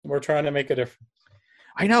 Well, we're trying to make a difference.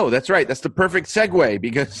 I know, that's right. That's the perfect segue,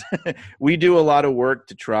 because we do a lot of work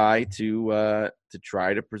to try to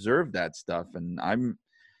preserve that stuff. And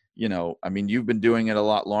you've been doing it a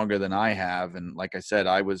lot longer than I have. And like I said,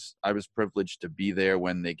 I was privileged to be there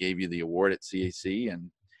when they gave you the award at CAC,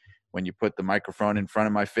 and when you put the microphone in front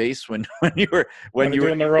of my face when you were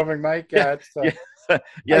doing the roving mic. Yeah,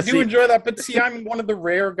 I do enjoy that. But see, I'm one of the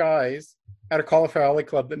rare guys at a Cauliflower Alley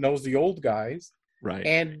Club that knows the old guys, right,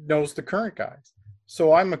 and knows the current guys.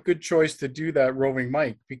 So I'm a good choice to do that roving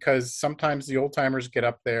mic, because sometimes the old timers get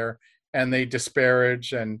up there and they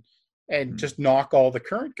disparage and just knock all the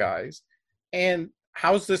current guys. And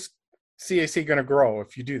how's this CAC going to grow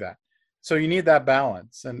if you do that? So you need that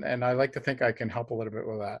balance. And I like to think I can help a little bit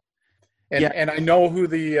with that. And I know who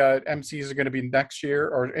the MCs are going to be next year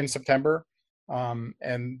or in September.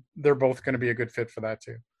 And they're both going to be a good fit for that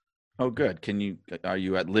too. Oh, good. Are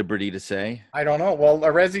you at liberty to say? I don't know. Well,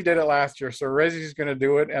 Arezi did it last year, so Arezi's going to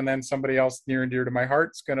do it, and then somebody else near and dear to my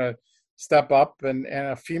heart is going to step up, and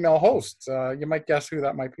a female host. You might guess who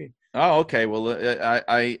that might be. Oh, okay. Well,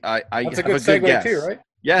 I that's a good segue too, right?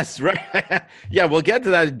 Yes, right. Yeah, we'll get to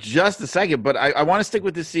that in just a second, but I want to stick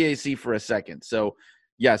with the CAC for a second. So,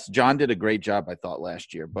 yes, John did a great job, I thought,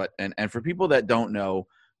 last year. But and for people that don't know,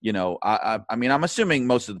 I mean, I'm assuming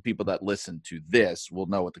most of the people that listen to this will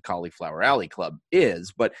know what the Cauliflower Alley Club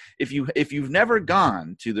is. But if you've never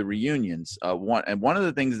gone to the reunions, one of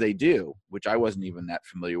the things they do, which I wasn't even that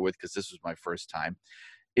familiar with because this was my first time,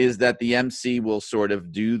 is that the MC will sort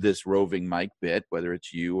of do this roving mic bit, whether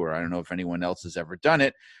it's you or I don't know if anyone else has ever done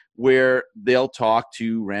it, where they'll talk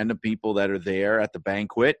to random people that are there at the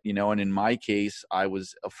banquet, and in my case, I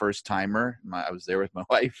was a first timer. I was there with my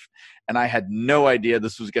wife, and I had no idea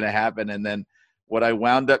this was going to happen. And then what I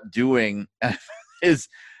wound up doing is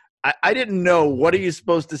I didn't know, what are you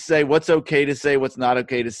supposed to say, what's okay to say, what's not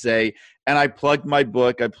okay to say. And I plugged my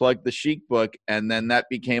book, I plugged the Chic book, and then that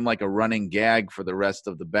became like a running gag for the rest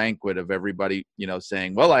of the banquet of everybody,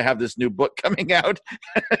 saying, well, I have this new book coming out.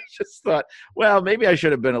 I just thought, well, maybe I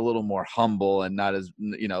should have been a little more humble and not as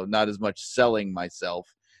much selling myself.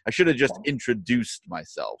 I should have just introduced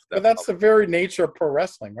myself. But that's the very nature of pro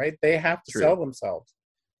wrestling, right? They have to sell themselves,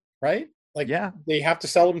 right? They have to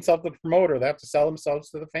sell themselves to the promoter. They have to sell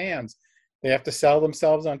themselves to the fans. They have to sell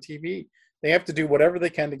themselves on TV. They have to do whatever they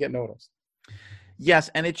can to get noticed. Yes,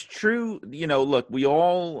 and it's true. Look, we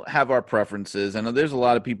all have our preferences, and there's a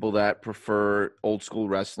lot of people that prefer old school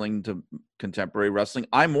wrestling to contemporary wrestling.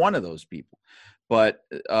 I'm one of those people. But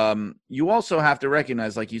you also have to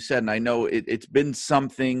recognize, like you said, and I know it's been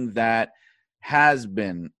something that has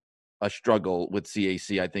been a struggle with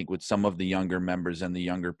CAC, I think, with some of the younger members and the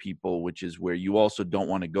younger people, which is where you also don't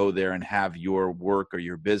want to go there and have your work or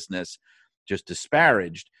your business just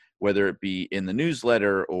disparaged, whether it be in the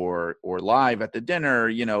newsletter or live at the dinner.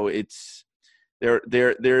 It's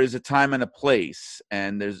there is a time and a place,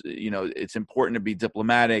 and there's it's important to be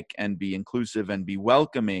diplomatic and be inclusive and be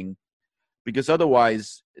welcoming, because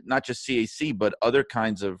otherwise, not just CAC but other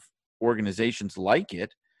kinds of organizations like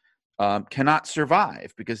it cannot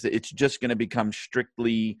survive, because it's just going to become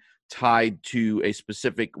strictly tied to a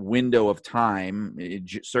specific window of time,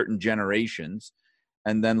 certain generations,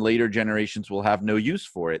 and then later generations will have no use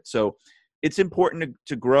for it. So it's important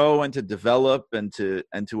to grow and to develop and to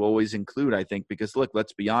always include, I think, because look,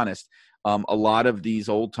 let's be honest, a lot of these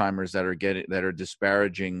old timers that are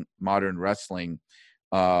disparaging modern wrestling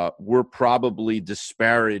were probably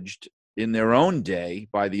disparaged in their own day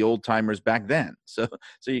by the old timers back then. So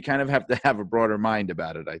you kind of have to have a broader mind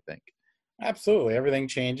about it, I think. Absolutely. Everything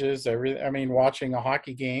changes. Watching a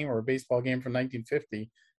hockey game or a baseball game from 1950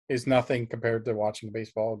 is nothing compared to watching a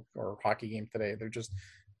baseball or hockey game today. They're just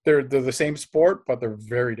they're the same sport, but they're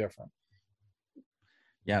very different.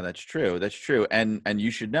 Yeah, that's true. That's true. And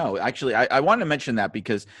you should know. Actually, I wanted to mention that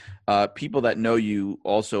because people that know you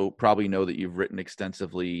also probably know that you've written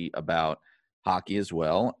extensively about hockey as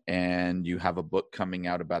well. And you have a book coming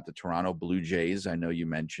out about the Toronto Blue Jays, I know you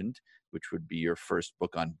mentioned, which would be your first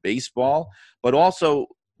book on baseball. But also,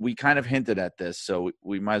 we kind of hinted at this, so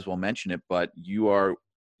we might as well mention it. But you're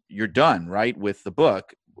done, right, with the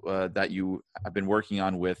book that you have been working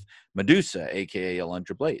on with Medusa, aka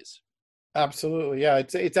Alundra Blaze. Absolutely, yeah.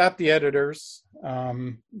 It's at the editors.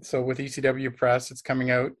 So with ECW Press, it's coming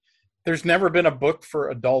out. There's never been a book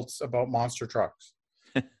for adults about monster trucks.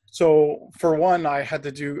 So for one, I had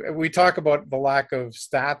to do. We talk about the lack of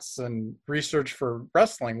stats and research for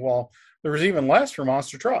wrestling. Well, there was even less for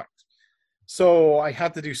monster trucks. So I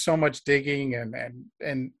had to do so much digging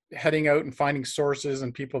and heading out and finding sources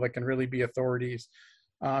and people that can really be authorities,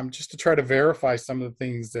 just to try to verify some of the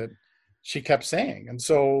things that she kept saying. And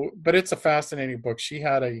so, but it's a fascinating book. She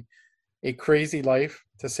had a crazy life,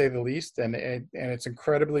 to say the least, and it's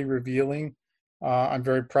incredibly revealing. I'm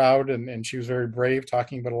very proud, and she was very brave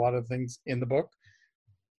talking about a lot of things in the book.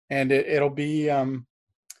 And it'll be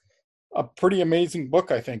a pretty amazing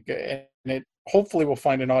book, I think. And it hopefully will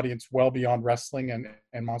find an audience well beyond wrestling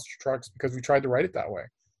and monster trucks, because we tried to write it that way.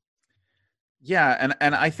 Yeah,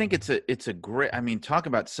 and I think it's a great. I mean, talk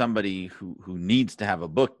about somebody who needs to have a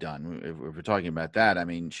book done. If we're talking about that, I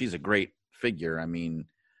mean, she's a great figure. I mean,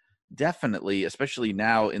 definitely, especially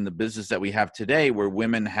now in the business that we have today, where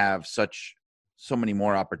women have so many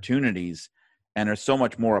more opportunities and are so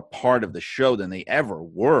much more a part of the show than they ever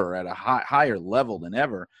were, at a higher level than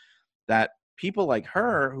ever. That people like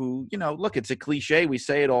her, who, look, it's a cliche. We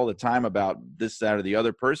say it all the time about this, that, or the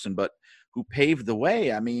other person, but who paved the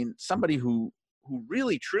way. I mean, somebody who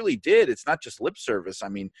really truly did. It's not just lip service. I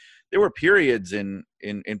mean, there were periods in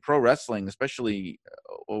pro wrestling, especially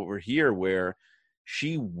over here, where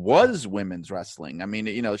she was women's wrestling. I mean,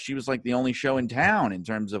 she was like the only show in town in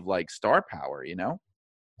terms of like star power,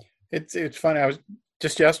 It's funny. I was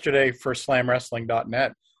just yesterday for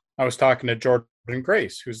slamwrestling.net. I was talking to Jordan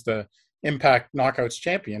Grace, who's the Impact Knockouts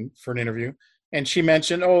champion, for an interview. And she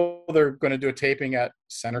mentioned, they're going to do a taping at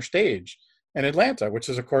Center Stage in Atlanta, which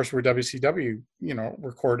is, of course, where WCW,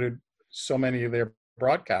 recorded so many of their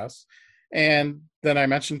broadcasts. And then I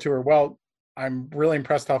mentioned to her, well, I'm really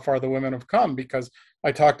impressed how far the women have come, because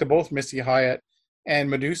I talked to both Missy Hyatt and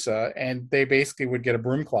Medusa, and they basically would get a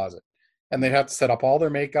broom closet, and they'd have to set up all their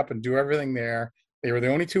makeup and do everything there. They were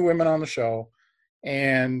the only two women on the show.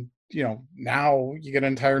 And now you get an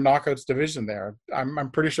entire Knockouts division there. I'm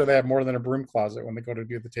pretty sure they have more than a broom closet when they go to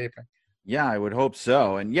do the taping. Yeah, I would hope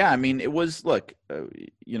so. And yeah, I mean, it was, look,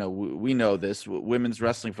 we know this. Women's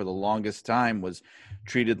wrestling for the longest time was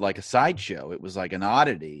treated like a sideshow. It was like an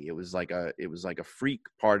oddity. It was like a freak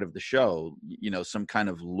part of the show. Some kind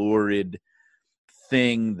of lurid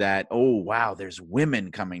thing that, oh wow, there's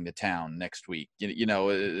women coming to town next week.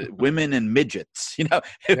 Women and midgets.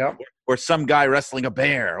 Yep. Or some guy wrestling a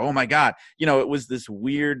bear. Oh my God. It was this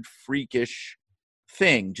weird, freakish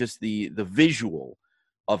thing. Just the visual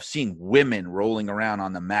of seeing women rolling around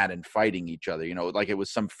on the mat and fighting each other, like it was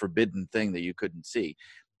some forbidden thing that you couldn't see.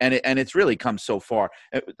 And it's really come so far.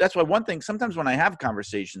 That's why one thing, sometimes when I have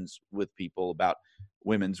conversations with people about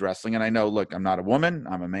women's wrestling, and I know, look, I'm not a woman,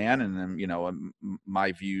 I'm a man, and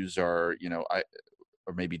my views are,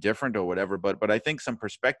 or maybe different or whatever, but I think some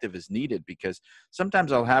perspective is needed, because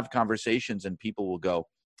sometimes I'll have conversations and people will go,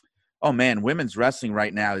 oh man, women's wrestling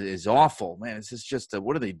right now is awful. Man, this is just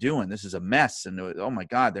what are they doing? This is a mess. And oh my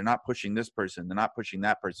God, they're not pushing this person. They're not pushing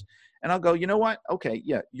that person. And I'll go, you know what? Okay,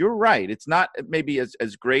 yeah, you're right. It's not maybe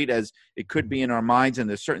as great as it could be in our minds. And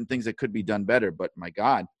there's certain things that could be done better. But my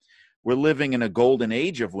God, we're living in a golden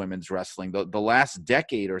age of women's wrestling. The last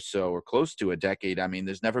decade or so, or close to a decade, I mean,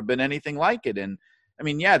 there's never been anything like it. And I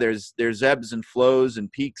mean, yeah, there's ebbs and flows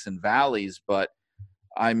and peaks and valleys, but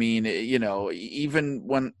I mean, even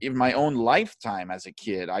in my own lifetime as a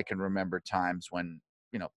kid, I can remember times when,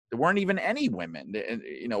 there weren't even any women,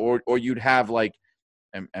 or you'd have like,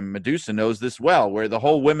 and Medusa knows this well, where the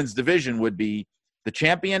whole women's division would be the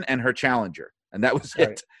champion and her challenger. And that was Right.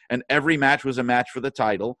 it. And every match was a match for the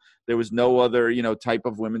title. There was no other, type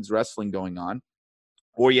of women's wrestling going on.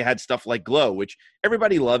 Or you had stuff like Glow, which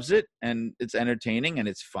everybody loves it and it's entertaining and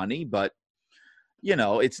it's funny, but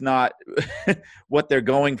it's not what they're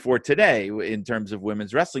going for today in terms of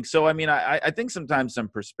women's wrestling. So, I mean, I think sometimes some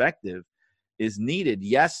perspective is needed.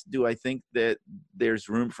 Yes, do I think that there's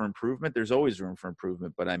room for improvement? There's always room for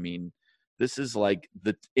improvement. But I mean, this is like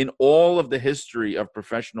in all of the history of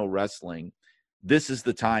professional wrestling, this is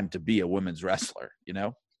the time to be a women's wrestler,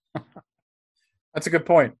 That's a good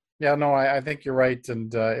point. Yeah, no, I think you're right,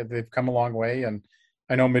 and they've come a long way, and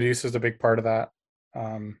I know Medusa is a big part of that,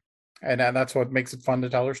 um, and that's what makes it fun to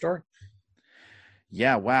tell her story.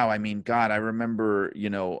 Yeah, wow. I mean, God, I remember,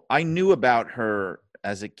 I knew about her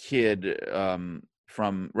as a kid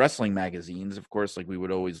from wrestling magazines. Of course, like we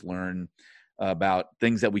would always learn about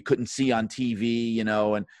things that we couldn't see on TV,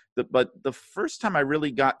 but the first time I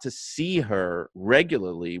really got to see her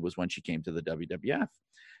regularly was when she came to the WWF.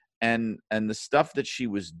 And the stuff that she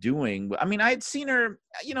was doing. I mean, I'd seen her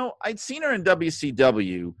in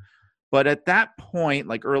WCW, but at that point,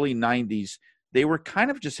 like early 90s, they were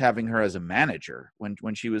kind of just having her as a manager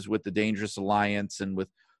when she was with the Dangerous Alliance and with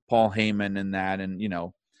Paul Heyman and that. And,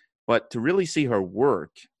 but to really see her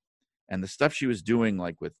work and the stuff she was doing,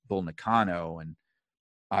 like with Bull Nakano and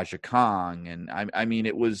Aja Kong. And I mean,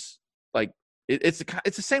 it was like, it's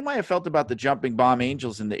the same way I felt about the Jumping Bomb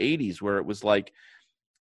Angels in the 80s, where it was like,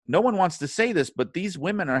 no one wants to say this, but these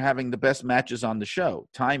women are having the best matches on the show,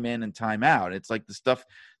 time in and time out. It's like the stuff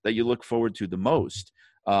that you look forward to the most.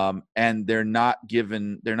 And they're not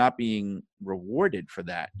being rewarded for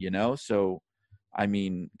that, So, I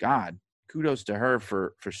mean, God, kudos to her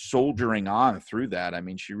for soldiering on through that. I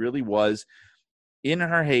mean, she really was, in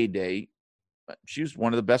her heyday, she was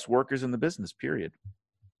one of the best workers in the business, period.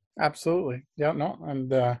 Absolutely, yeah, no,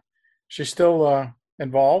 and she's still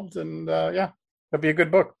involved, and yeah, that'd be a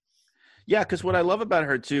good book. Yeah, because what I love about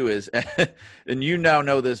her too is, and you now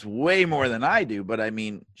know this way more than I do, but I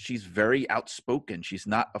mean, she's very outspoken. She's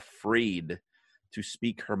not afraid to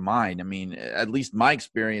speak her mind. I mean, at least my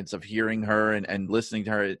experience of hearing her and listening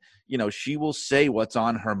to her, she will say what's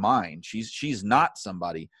on her mind. She's not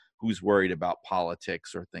somebody who's worried about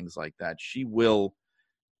politics or things like that. She will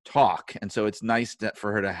talk. And so it's nice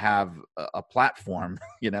for her to have a platform,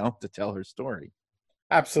 to tell her story.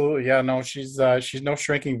 Absolutely, yeah. No, she's no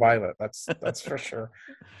shrinking violet. That's for sure.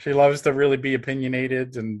 She loves to really be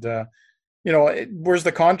opinionated, and where's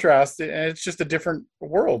the contrast? And it's just a different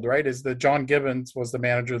world, right? Is that John Gibbons was the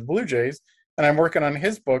manager of the Blue Jays, and I'm working on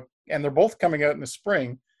his book, and they're both coming out in the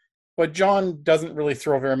spring. But John doesn't really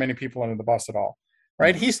throw very many people under the bus at all,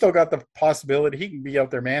 right? He's still got the possibility he can be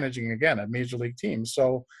out there managing again at major league teams.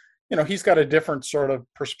 So, he's got a different sort of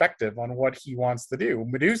perspective on what he wants to do.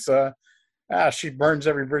 Medusa, she burns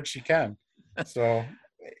every bridge she can. So,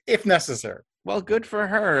 if necessary. Well, good for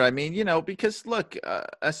her. I mean, because look,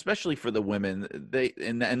 especially for the women,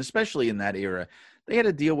 and especially in that era, they had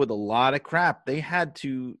to deal with a lot of crap. They had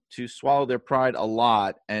to swallow their pride a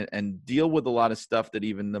lot and deal with a lot of stuff that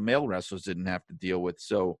even the male wrestlers didn't have to deal with.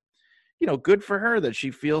 So, good for her that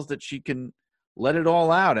she feels that she can let it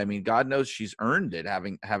all out. I mean, God knows she's earned it,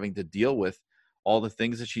 having to deal with all the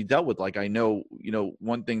things that she dealt with. Like, I know,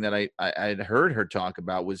 one thing that I had heard her talk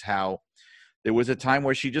about was how there was a time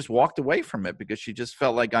where she just walked away from it because she just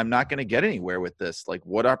felt like, I'm not going to get anywhere with this. Like,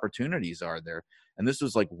 what opportunities are there? And this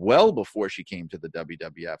was like well before she came to the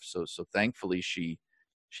WWF. So thankfully she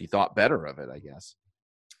thought better of it, I guess.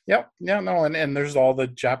 Yep. Yeah, no. And there's all the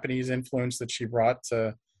Japanese influence that she brought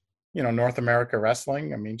to, North America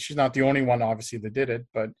wrestling. I mean, she's not the only one, obviously, that did it,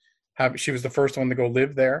 but she was the first one to go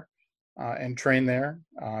live there and train there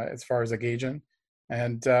as far as a Gaijin,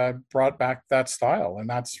 and brought back that style. And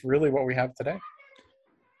that's really what we have today.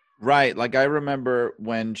 Right. Like, I remember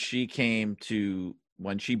when she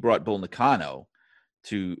brought Bull Nakano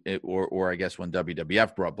to it, or I guess when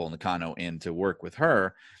WWF brought Bull Nakano in to work with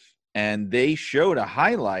her, and they showed a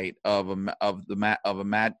highlight of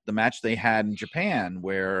the match they had in Japan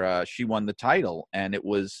where she won the title, and it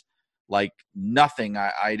was like nothing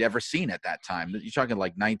I'd ever seen at that time. You're talking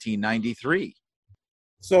like 1993.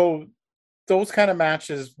 So those kind of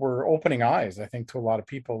matches were opening eyes, I think, to a lot of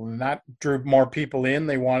people, and that drew more people in.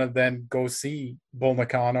 They wanted to then go see Bull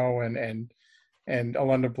Nakano and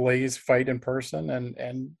Alundra Blaze fight in person,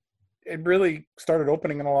 and it really started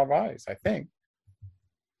opening a lot of eyes, I think.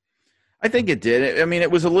 I think it did. I mean,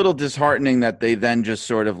 it was a little disheartening that they then just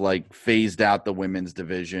sort of like phased out the women's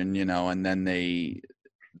division, and then they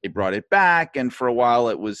brought it back, and for a while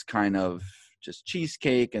it was kind of just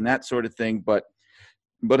cheesecake and that sort of thing. But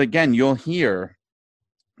again, you'll hear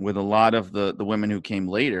with a lot of the women who came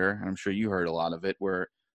later, and I'm sure you heard a lot of it, where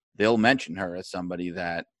they'll mention her as somebody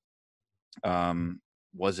that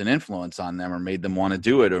was an influence on them or made them want to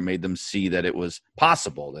do it or made them see that it was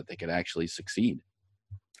possible that they could actually succeed.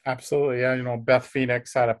 Absolutely. Yeah. Beth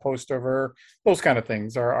Phoenix had a poster of her. Those kind of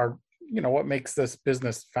things are what makes this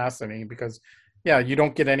business fascinating, because yeah, you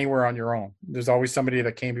don't get anywhere on your own. There's always somebody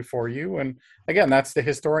that came before you. And again, that's the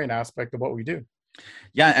historian aspect of what we do.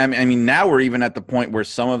 Yeah. I mean, now we're even at the point where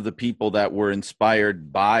some of the people that were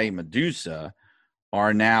inspired by Medusa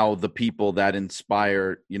are now the people that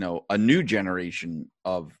inspire, a new generation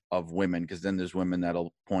of women. Because then there's women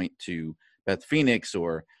that'll point to Beth Phoenix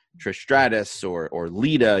or Trish Stratus or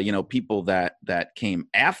Lita, people that came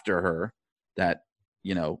after her that,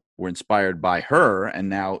 were inspired by her. And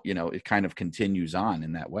now, it kind of continues on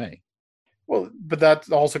in that way. Well, but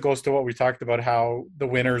that also goes to what we talked about, how the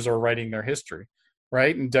winners are writing their history,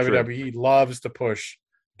 right? And WWE loves to push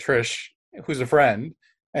Trish, who's a friend,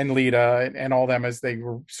 and Lita and all them, as they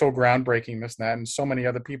were so groundbreaking, this and that. And so many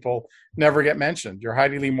other people never get mentioned. Your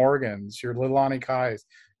Heidi Lee Morgans, your Leilani Kais,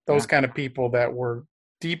 those kind of people that were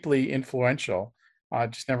deeply influential,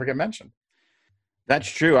 just never get mentioned. That's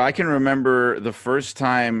true. I can remember the first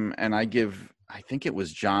time, and I think it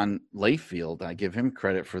was John Layfield. I give him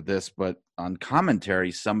credit for this, but on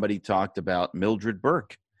commentary, somebody talked about Mildred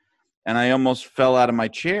Burke. And I almost fell out of my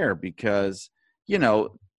chair because,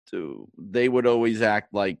 they would always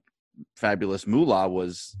act like Fabulous Moolah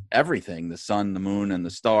was everything, the sun, the moon, and the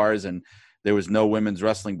stars. And there was no women's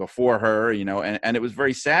wrestling before her, and it was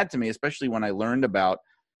very sad to me, especially when I learned about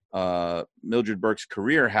Mildred Burke's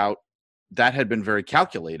career, how that had been very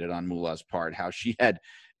calculated on Moolah's part, how she had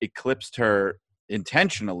eclipsed her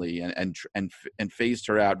intentionally and phased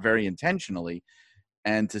her out very intentionally.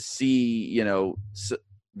 And to see,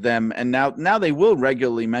 them, and now they will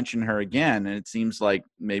regularly mention her again, and it seems like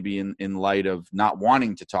maybe in light of not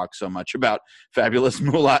wanting to talk so much about Fabulous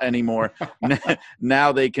Moolah anymore,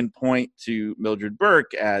 now they can point to Mildred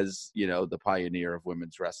Burke as the pioneer of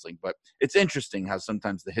women's wrestling. But it's interesting how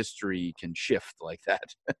sometimes the history can shift like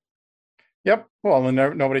that. Yep. Well,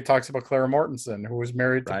 and nobody talks about Clara Mortensen, who was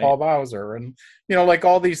married to Paul Bowser, and like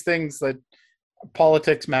all these things that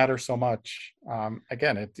politics matter so much.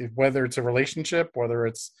 Again, whether it's a relationship, whether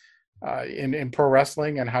it's in pro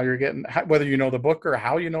wrestling, and how you're getting, whether you know the booker,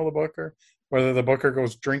 how you know the booker, whether the booker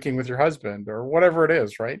goes drinking with your husband or whatever it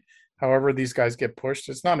is, right? However these guys get pushed,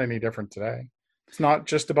 it's not any different today. It's not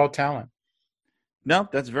just about talent. No,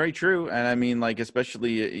 that's very true. And I mean, like,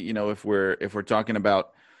 especially, if we're talking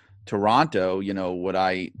about Toronto, what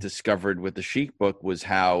I discovered with the Sheik book was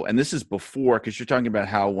how, and this is before, because you're talking about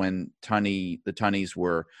how when the Tunnies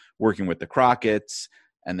were working with the Crockett's,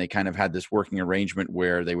 and they kind of had this working arrangement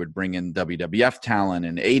where they would bring in WWF talent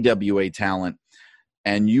and AWA talent,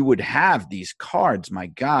 and you would have these cards. My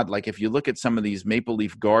God, like if you look at some of these Maple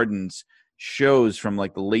Leaf Gardens shows from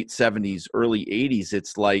like the late 70s, early 80s,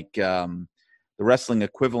 it's like the wrestling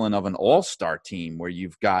equivalent of an all-star team where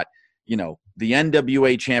you've got, the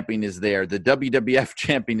NWA champion is there, the WWF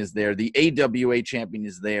champion is there, the AWA champion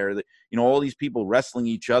is there, all these people wrestling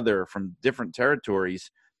each other from different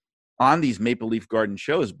territories on these Maple Leaf Garden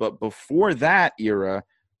shows. But before that era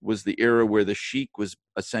was the era where the Sheik was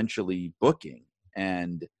essentially booking,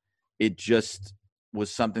 and it just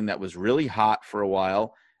was something that was really hot for a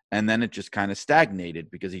while, and then it just kind of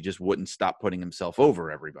stagnated because he just wouldn't stop putting himself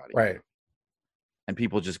over everybody. Right. And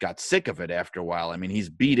people just got sick of it after a while. I mean, he's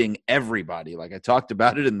beating everybody. Like I talked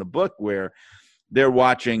about it in the book, where they're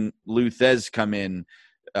watching Lou Thez come in,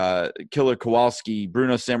 Killer Kowalski,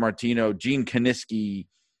 Bruno Sammartino, Gene Kaniski,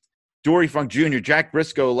 Dory Funk Jr., Jack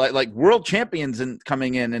Briscoe, like world champions and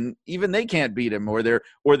coming in, and even they can't beat him, or they're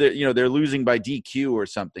losing by DQ or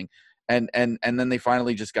something. And then they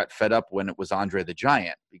finally just got fed up when it was Andre the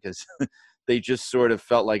Giant, because they just sort of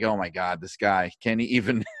felt like, oh my God, this guy, can he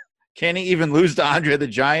even lose to Andre the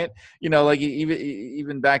Giant? Like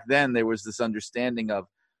even back then there was this understanding of,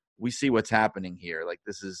 we see what's happening here. Like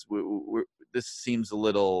this seems a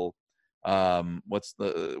little, what's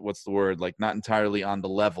the word? Like not entirely on the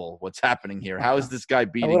level. What's happening here? How is this guy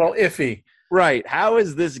beating? A little iffy. Right. How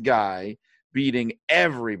is this guy beating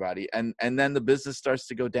everybody? And then the business starts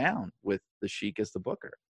to go down with the Sheik as the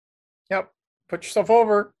booker. Yep. Put yourself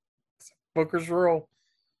over. Booker's rule.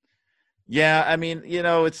 Yeah, I mean,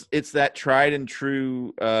 it's that tried and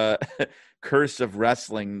true curse of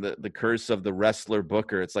wrestling, the curse of the wrestler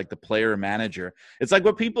booker. It's like the player manager. It's like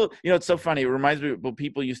what people, it's so funny. It reminds me of what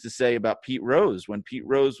people used to say about Pete Rose when Pete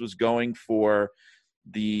Rose was going for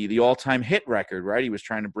the all-time hit record, right? He was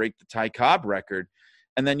trying to break the Ty Cobb record.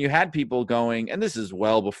 And then you had people going, and this is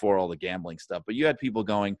well before all the gambling stuff, but you had people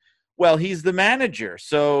going, well, he's the manager.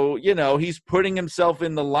 So, he's putting himself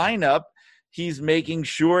in the lineup. He's making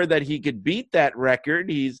sure that he could beat that record.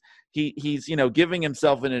 He's giving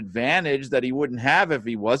himself an advantage that he wouldn't have if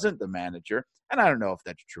he wasn't the manager. And I don't know if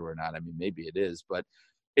that's true or not. I mean, maybe it is, but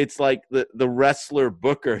it's like the wrestler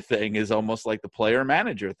booker thing is almost like the player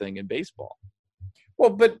manager thing in baseball. Well,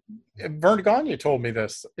 but Vern Gagne told me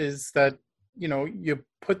this, is that, you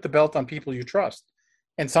put the belt on people you trust.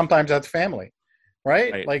 And sometimes that's family,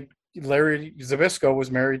 right? Like Larry Zbyszko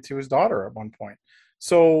was married to his daughter at one point.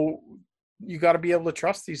 So you got to be able to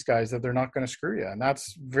trust these guys that they're not going to screw you. And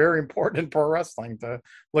that's very important in pro wrestling, to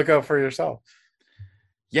look out for yourself.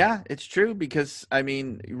 Yeah, it's true, because I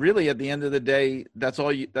mean, really at the end of the day, that's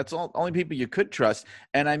only people you could trust.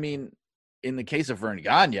 And I mean, in the case of Verne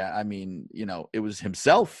Gagne, I mean, it was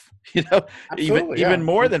himself, even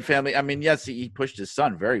more than family. I mean, yes, he pushed his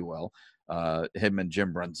son very well. Him and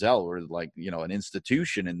Jim Brunzell were like, an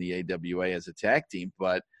institution in the AWA as a tag team,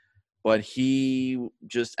 but he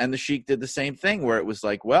just, and the Sheik did the same thing, where it was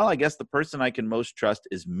like, well, I guess the person I can most trust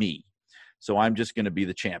is me. So I'm just going to be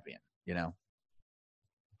the champion,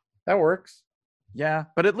 That works. Yeah.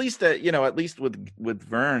 But at least with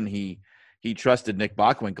Verne, he trusted Nick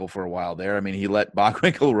Bockwinkel for a while there. I mean, he let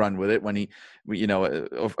Bockwinkel run with it when he,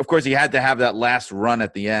 of course he had to have that last run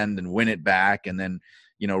at the end and win it back, and then,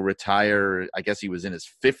 retire. I guess he was in his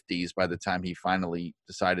 50s by the time he finally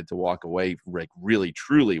decided to walk away, like really,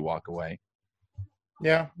 truly walk away.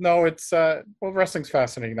 Yeah, no, it's, wrestling's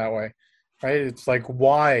fascinating that way, right? It's like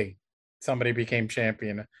why somebody became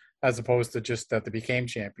champion as opposed to just that they became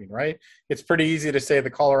champion, right? It's pretty easy to say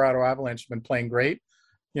the Colorado Avalanche have been playing great.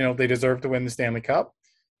 They deserve to win the Stanley Cup.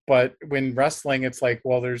 But when wrestling, it's like,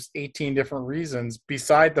 well, there's 18 different reasons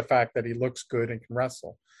beside the fact that he looks good and can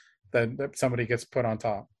wrestle that somebody gets put on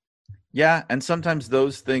top. Yeah, and sometimes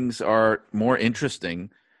those things are more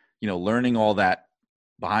interesting, learning all that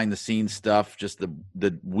behind the scenes stuff, just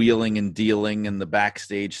the wheeling and dealing and the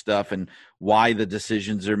backstage stuff and why the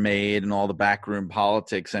decisions are made and all the backroom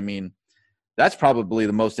politics. I mean, that's probably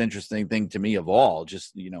the most interesting thing to me of all.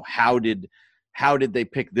 Just, how did they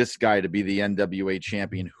pick this guy to be the NWA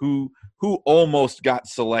champion? Who almost got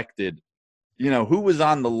selected? Who was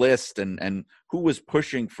on the list and who was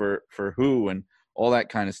pushing for who and all that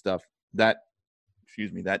kind of stuff. That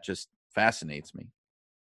just fascinates me.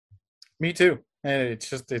 Me too. And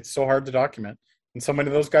it's so hard to document. And so many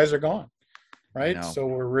of those guys are gone, right? So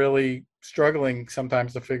we're really struggling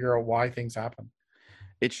sometimes to figure out why things happen.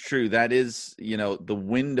 It's true. That is, the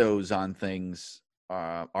windows on things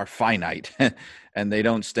are finite and they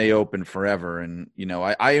don't stay open forever. And,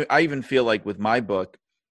 I even feel like with my book,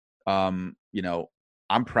 I'm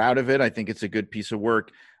proud of it. I think it's a good piece of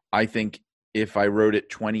work. I think if I wrote it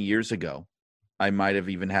 20 years ago, I might have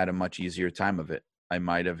even had a much easier time of it. I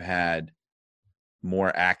might have had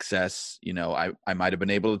more access. I might have been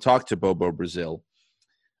able to talk to Bobo Brazil.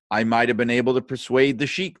 I might have been able to persuade the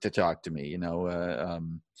Sheik to talk to me,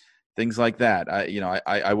 things like that.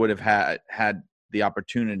 I would have had the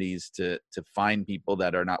opportunities to find people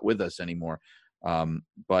that are not with us anymore.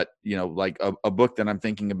 But, like a book that I'm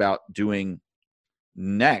thinking about doing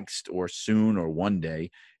next or soon or one day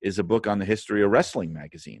is a book on the history of wrestling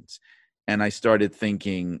magazines. And I started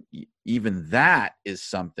thinking even that is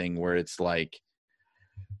something where it's like,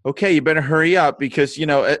 okay, you better hurry up because,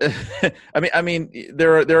 I mean,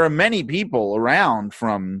 there are many people around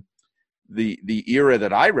from the era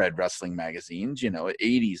that I read wrestling magazines,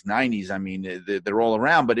 80s, 90s. I mean, they're all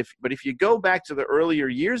around. But if you go back to the earlier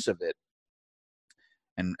years of it,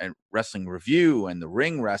 and Wrestling Review and the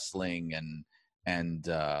Ring Wrestling and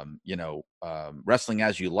Wrestling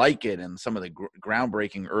As You Like It and some of the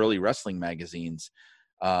groundbreaking early wrestling magazines,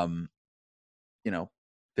 there's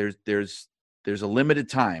a limited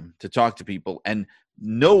time to talk to people, and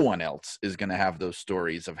no one else is going to have those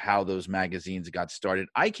stories of how those magazines got started.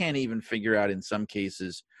 I can't even figure out in some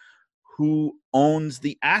cases who owns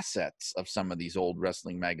the assets of some of these old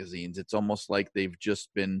wrestling magazines. It's almost like they've just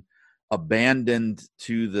been abandoned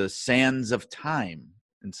to the sands of time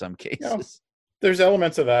in some cases. There's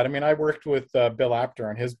elements of that. I mean, I worked with Bill Apter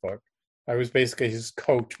on his book. I was basically his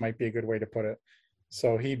coach, might be a good way to put it.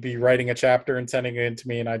 So he'd be writing a chapter and sending it in to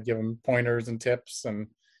me, and I'd give him pointers and tips and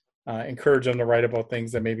encourage him to write about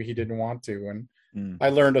things that maybe he didn't want to. And I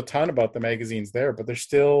learned a ton about the magazines there, but there's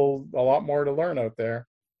still a lot more to learn out there,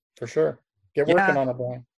 for sure. Get working on it,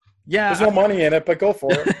 boy. Yeah, there's no money in it, but go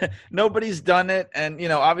for it. Nobody's done it, and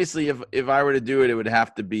obviously, if I were to do it, it would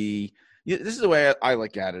have to be. This is the way I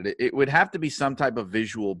look at it. It would have to be some type of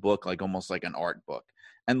visual book, like almost like an art book.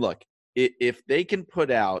 And look, if they can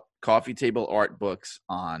put out coffee table art books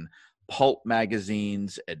on pulp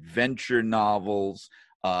magazines, adventure novels,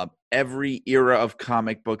 every era of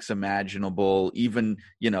comic books imaginable, even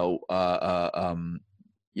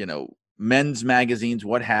men's magazines,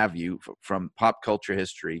 what have you, from pop culture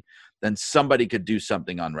history, then somebody could do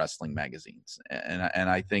something on wrestling magazines. And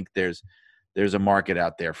I think there's a market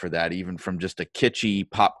out there for that, even from just a kitschy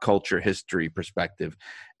pop culture history perspective.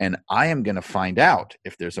 And I am going to find out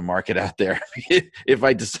if there's a market out there if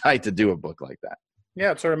I decide to do a book like that.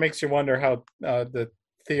 Yeah, it sort of makes you wonder how the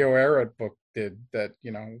Theo Arad book did that,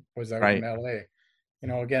 was out in Right.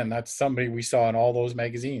 LA. Again, that's somebody we saw in all those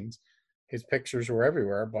magazines. His pictures were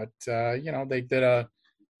everywhere, but they did a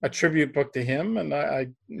tribute book to him, and I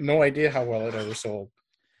no idea how well it ever sold.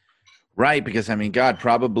 Right, because I mean, God,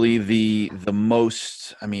 probably the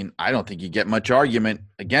most. I mean, I don't think you get much argument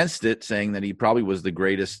against it, saying that he probably was the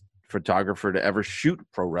greatest photographer to ever shoot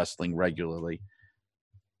pro wrestling regularly.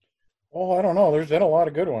 Oh, I don't know. There's been a lot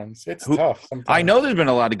of good ones. It's Who- tough sometimes. I know there's been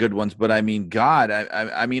a lot of good ones, but I mean, God,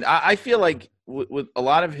 I mean, I feel like with a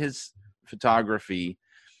lot of his photography,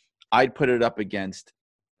 I'd put it up against,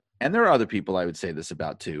 and there are other people I would say this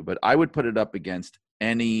about too, but I would put it up against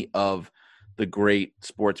any of the great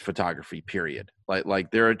sports photography, period.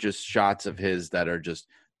 Like there are just shots of his that are just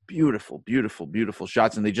beautiful, beautiful, beautiful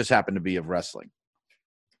shots, and they just happen to be of wrestling.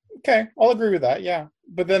 Okay, I'll agree with that. Yeah,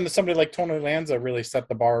 but then somebody like Tony Lanza really set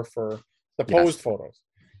the bar for the posed photos.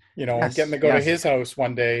 Yes, Getting to go to yes. his house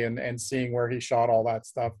one day and seeing where he shot all that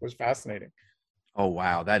stuff was fascinating. Oh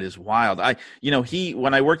wow, that is wild.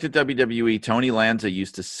 When I worked at WWE, Tony Lanza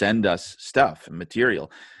used to send us stuff and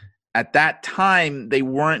material. At that time, they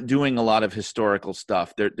weren't doing a lot of historical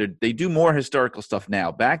stuff. They do more historical stuff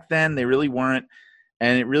now. Back then, they really weren't,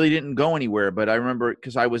 and it really didn't go anywhere. But I remember,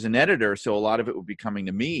 because I was an editor, so a lot of it would be coming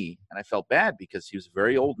to me, and I felt bad because he was a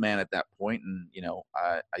very old man at that point, and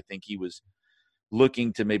I think he was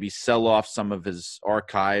looking to maybe sell off some of his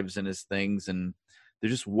archives and his things, and there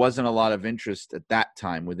just wasn't a lot of interest at that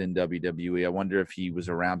time within WWE. I wonder if he was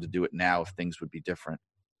around to do it now, if things would be different.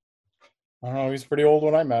 I don't know. He was pretty old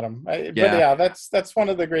when I met him. But Yeah. yeah, that's one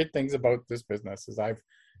of the great things about this business is I've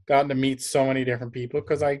gotten to meet so many different people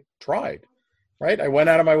because I tried. Right, I went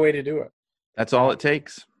out of my way to do it. That's all it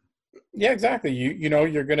takes. Yeah, exactly.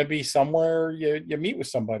 You're going to be somewhere. You meet with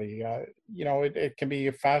somebody. It can be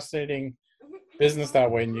a fascinating business that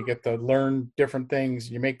way, and you get to learn different things.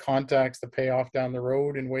 You make contacts that pay off down the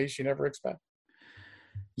road in ways you never expect.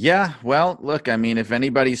 Yeah, well, look, I mean, if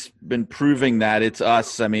anybody's been proving that, it's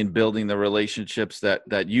us. I mean, building the relationships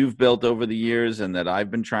that you've built over the years and that I've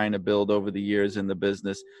been trying to build over the years in the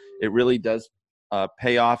business. It really does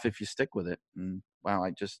pay off if you stick with it. And wow,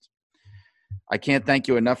 I can't thank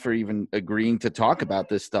you enough for even agreeing to talk about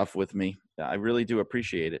this stuff with me. I really do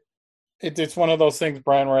appreciate it. It's one of those things,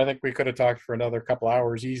 Brian, where I think we could have talked for another couple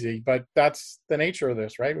hours easy, but that's the nature of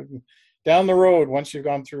this, right? Down the road, once you've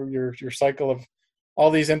gone through your cycle of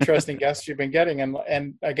all these interesting guests you've been getting,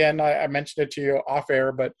 and again, I mentioned it to you off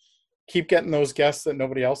air, but keep getting those guests that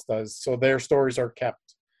nobody else does, so their stories are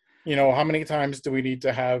kept. How many times do we need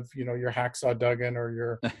to have your Hacksaw Duggan or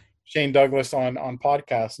your Shane Douglas on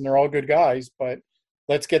podcasts? And they're all good guys, but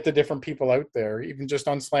let's get the different people out there. Even just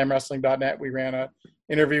on slamwrestling.net, we ran an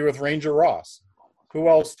interview with Ranger Ross. Who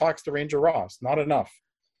else talks to Ranger Ross? Not enough.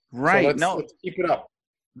 Right. So let's keep it up.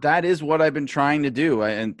 That is what I've been trying to do.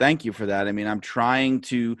 And thank you for that. I mean, I'm trying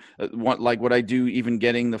to what I do, even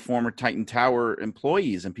getting the former Titan Tower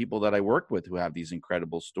employees and people that I worked with who have these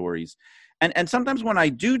incredible stories. And sometimes when I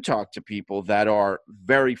do talk to people that are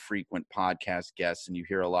very frequent podcast guests, and you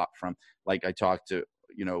hear a lot from, like I talked to,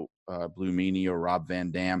 Blue Meanie or Rob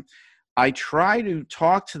Van Dam, I try to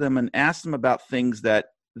talk to them and ask them about things that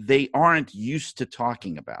they aren't used to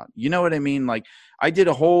talking about. You know what I mean? Like I did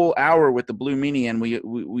a whole hour with the Blue Meanie, and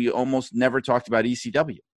we almost never talked about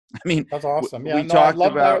ECW. I mean, that's awesome. We talked I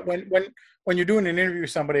love about that when you're doing an interview with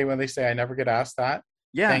somebody, when they say, "I never get asked that."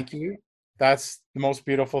 Yeah. Thank you. That's the most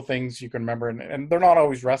beautiful things you can remember. And they're not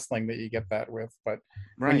always wrestling that you get that with, but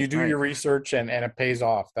when you do your research and it pays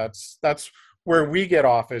off, that's where we get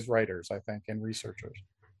off as writers, I think, and researchers.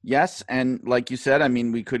 Yes, and like you said, I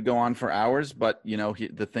mean, we could go on for hours, but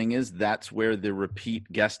the thing is, that's where the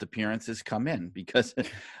repeat guest appearances come in, because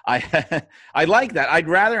I like that. I'd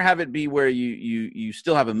rather have it be where you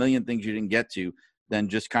still have a million things you didn't get to than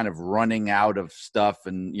just kind of running out of stuff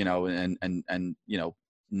and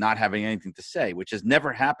not having anything to say, which has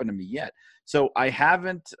never happened to me yet. So I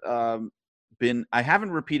haven't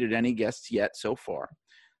repeated any guests yet so far.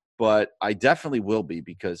 But I definitely will be,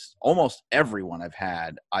 because almost everyone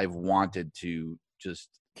I've wanted to just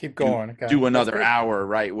keep going, do another hour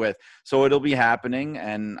right with. So it'll be happening,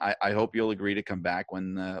 and I hope you'll agree to come back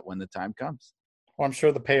when the time comes. Well, I'm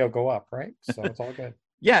sure the pay will go up, right? So it's all good.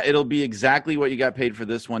 Yeah, it'll be exactly what you got paid for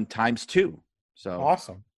this one times 2. So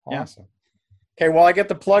awesome. Yeah. Okay, well, I get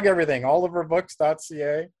to plug everything.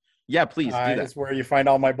 Oliverbooks.ca. Yeah, please do that. Is where you find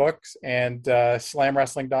all my books, and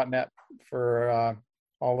slamwrestling.net for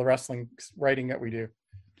all the wrestling writing that we do.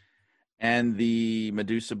 And the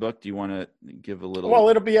Medusa book, do you want to give a little? Well,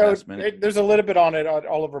 it'll be out. There's a little bit on it at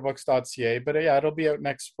oliverbooks.ca, but yeah, it'll be out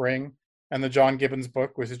next spring. And the John Gibbons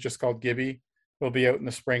book, which is just called Gibby, will be out in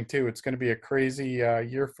the spring too. It's going to be a crazy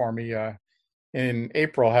year for me in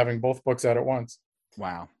April, having both books out at once.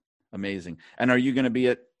 Wow. Amazing. And are you going to be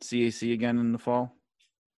at CAC again in the fall?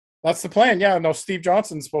 That's the plan. Yeah, no, Steve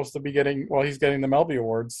Johnson's supposed to be he's getting the Melby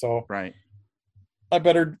Awards. So right. I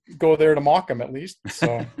better go there to mock him at least.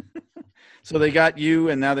 So so they got you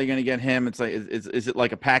and now they're going to get him. It's like, is it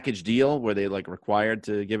like a package deal where they like required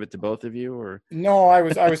to give it to both of you, or? No, I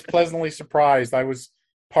was pleasantly surprised. I was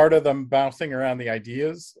part of them bouncing around the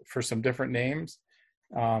ideas for some different names.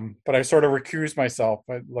 But I sort of recused myself.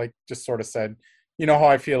 I just sort of said, you know how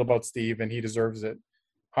I feel about Steve and he deserves it.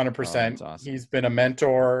 100%. Oh, that's awesome. He's been a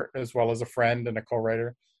mentor as well as a friend and a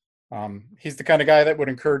co-writer. He's the kind of guy that would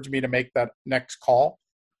encourage me to make that next call,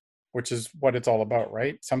 which is what it's all about,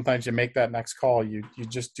 right? Sometimes you make that next call. You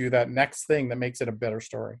just do that next thing that makes it a better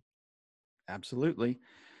story. Absolutely.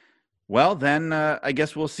 Well, then I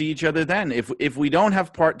guess we'll see each other then. If we don't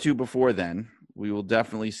have part 2 before then, we will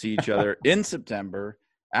definitely see each other in September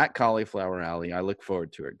at Cauliflower Alley. I look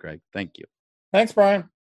forward to it, Greg. Thank you. Thanks, Brian.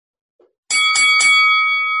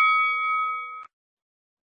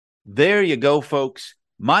 There you go, folks.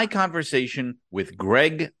 My conversation with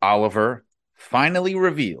Greg Oliver, finally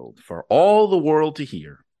revealed for all the world to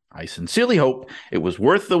hear. I sincerely hope it was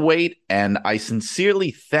worth the wait, and I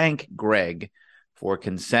sincerely thank Greg for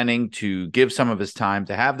consenting to give some of his time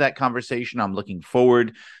to have that conversation. I'm looking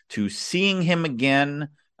forward to seeing him again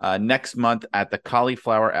next month at the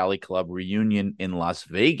Cauliflower Alley Club reunion in Las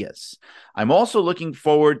Vegas. I'm also looking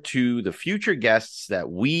forward to the future guests that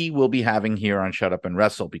we will be having here on Shut Up and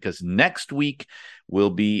Wrestle, because next week will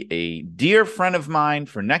be a dear friend of mine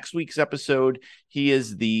for next week's episode. He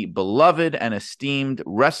is the beloved and esteemed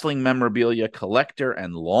wrestling memorabilia collector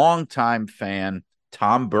and longtime fan,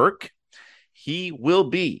 Tom Burke. He will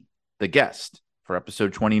be the guest for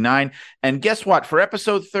episode 29. And guess what? For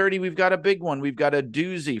episode 30, we've got a big one. We've got a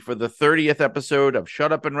doozy for the 30th episode of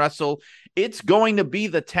Shut Up and Wrestle. It's going to be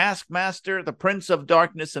the Taskmaster, the Prince of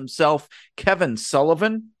Darkness himself, Kevin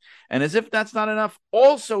Sullivan. And as if that's not enough,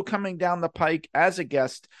 also coming down the pike as a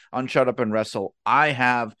guest on Shut Up and Wrestle, I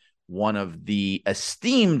have one of the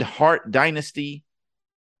esteemed Hart dynasty,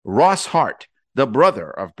 Ross Hart, the brother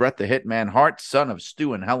of Bret the Hitman Hart, son of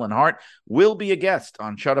Stu and Helen Hart, will be a guest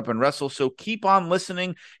on Shut Up and Wrestle. So keep on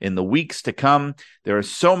listening in the weeks to come. There are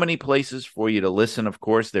so many places for you to listen. Of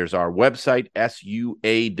course, there's our website,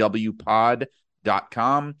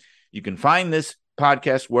 suawpod.com. You can find this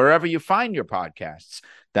podcast wherever you find your podcasts.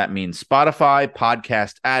 That means Spotify,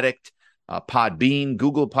 Podcast Addict, Podbean,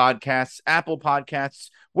 Google Podcasts, Apple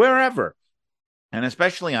Podcasts, wherever. And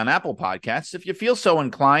especially on Apple Podcasts, if you feel so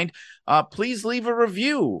inclined, please leave a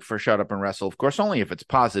review for Shut Up and Wrestle. Of course, only if it's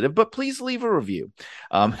positive, but please leave a review.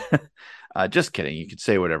 Just kidding. You can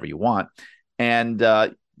say whatever you want. And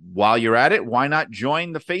while you're at it, why not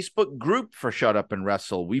join the Facebook group for Shut Up and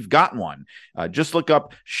Wrestle? We've got one. Just look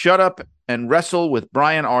up Shut Up and Wrestle with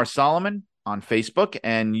Brian R. Solomon on Facebook,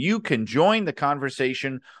 and you can join the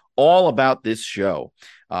conversation all about this show.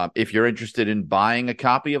 If you're interested in buying a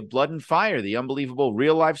copy of Blood and Fire, the unbelievable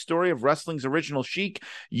real-life story of wrestling's original Sheik,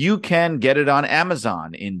 you can get it on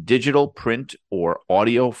Amazon in digital, print, or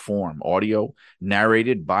audio form, audio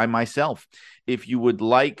narrated by myself. If you would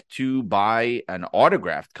like to buy an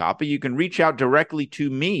autographed copy, you can reach out directly to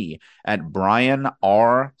me at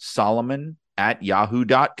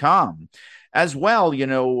brianrsolomon@yahoo.com. As well,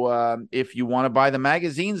 if you want to buy the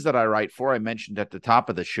magazines that I write for, I mentioned at the top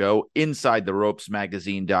of the show,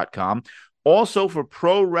 InsideTheRopesMagazine.com. Also for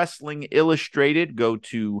Pro Wrestling Illustrated, go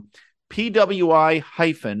to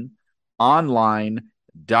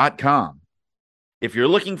pwi-online.com. If you're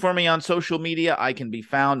looking for me on social media, I can be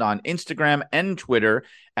found on Instagram and Twitter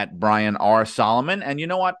at Brian R. Solomon. And you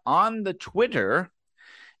know what? On the Twitter,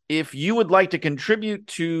 if you would like to contribute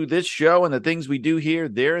to this show and the things we do here,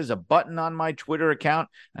 there is a button on my Twitter account,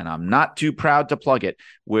 and I'm not too proud to plug it,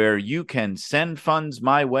 where you can send funds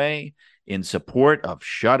my way in support of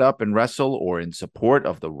Shut Up and Wrestle or in support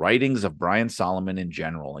of the writings of Brian Solomon in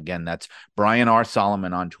general. Again, that's Brian R.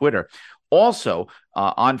 Solomon on Twitter. Also,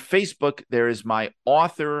 on Facebook, there is my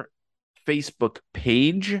author Facebook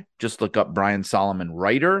page. Just look up Brian Solomon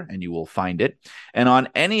Writer and you will find it. And on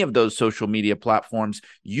any of those social media platforms,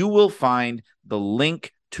 you will find the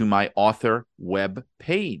link to my author web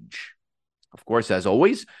page. Of course, as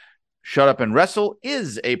always, Shut Up and Wrestle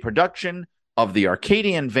is a production of the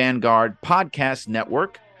Arcadian Vanguard Podcast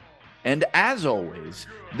Network. And as always,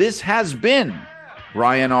 this has been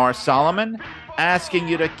Brian R. Solomon asking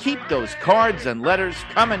you to keep those cards and letters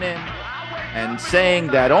coming in, and saying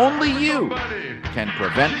that only you can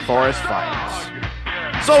prevent forest fires.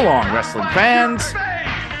 So long, wrestling fans.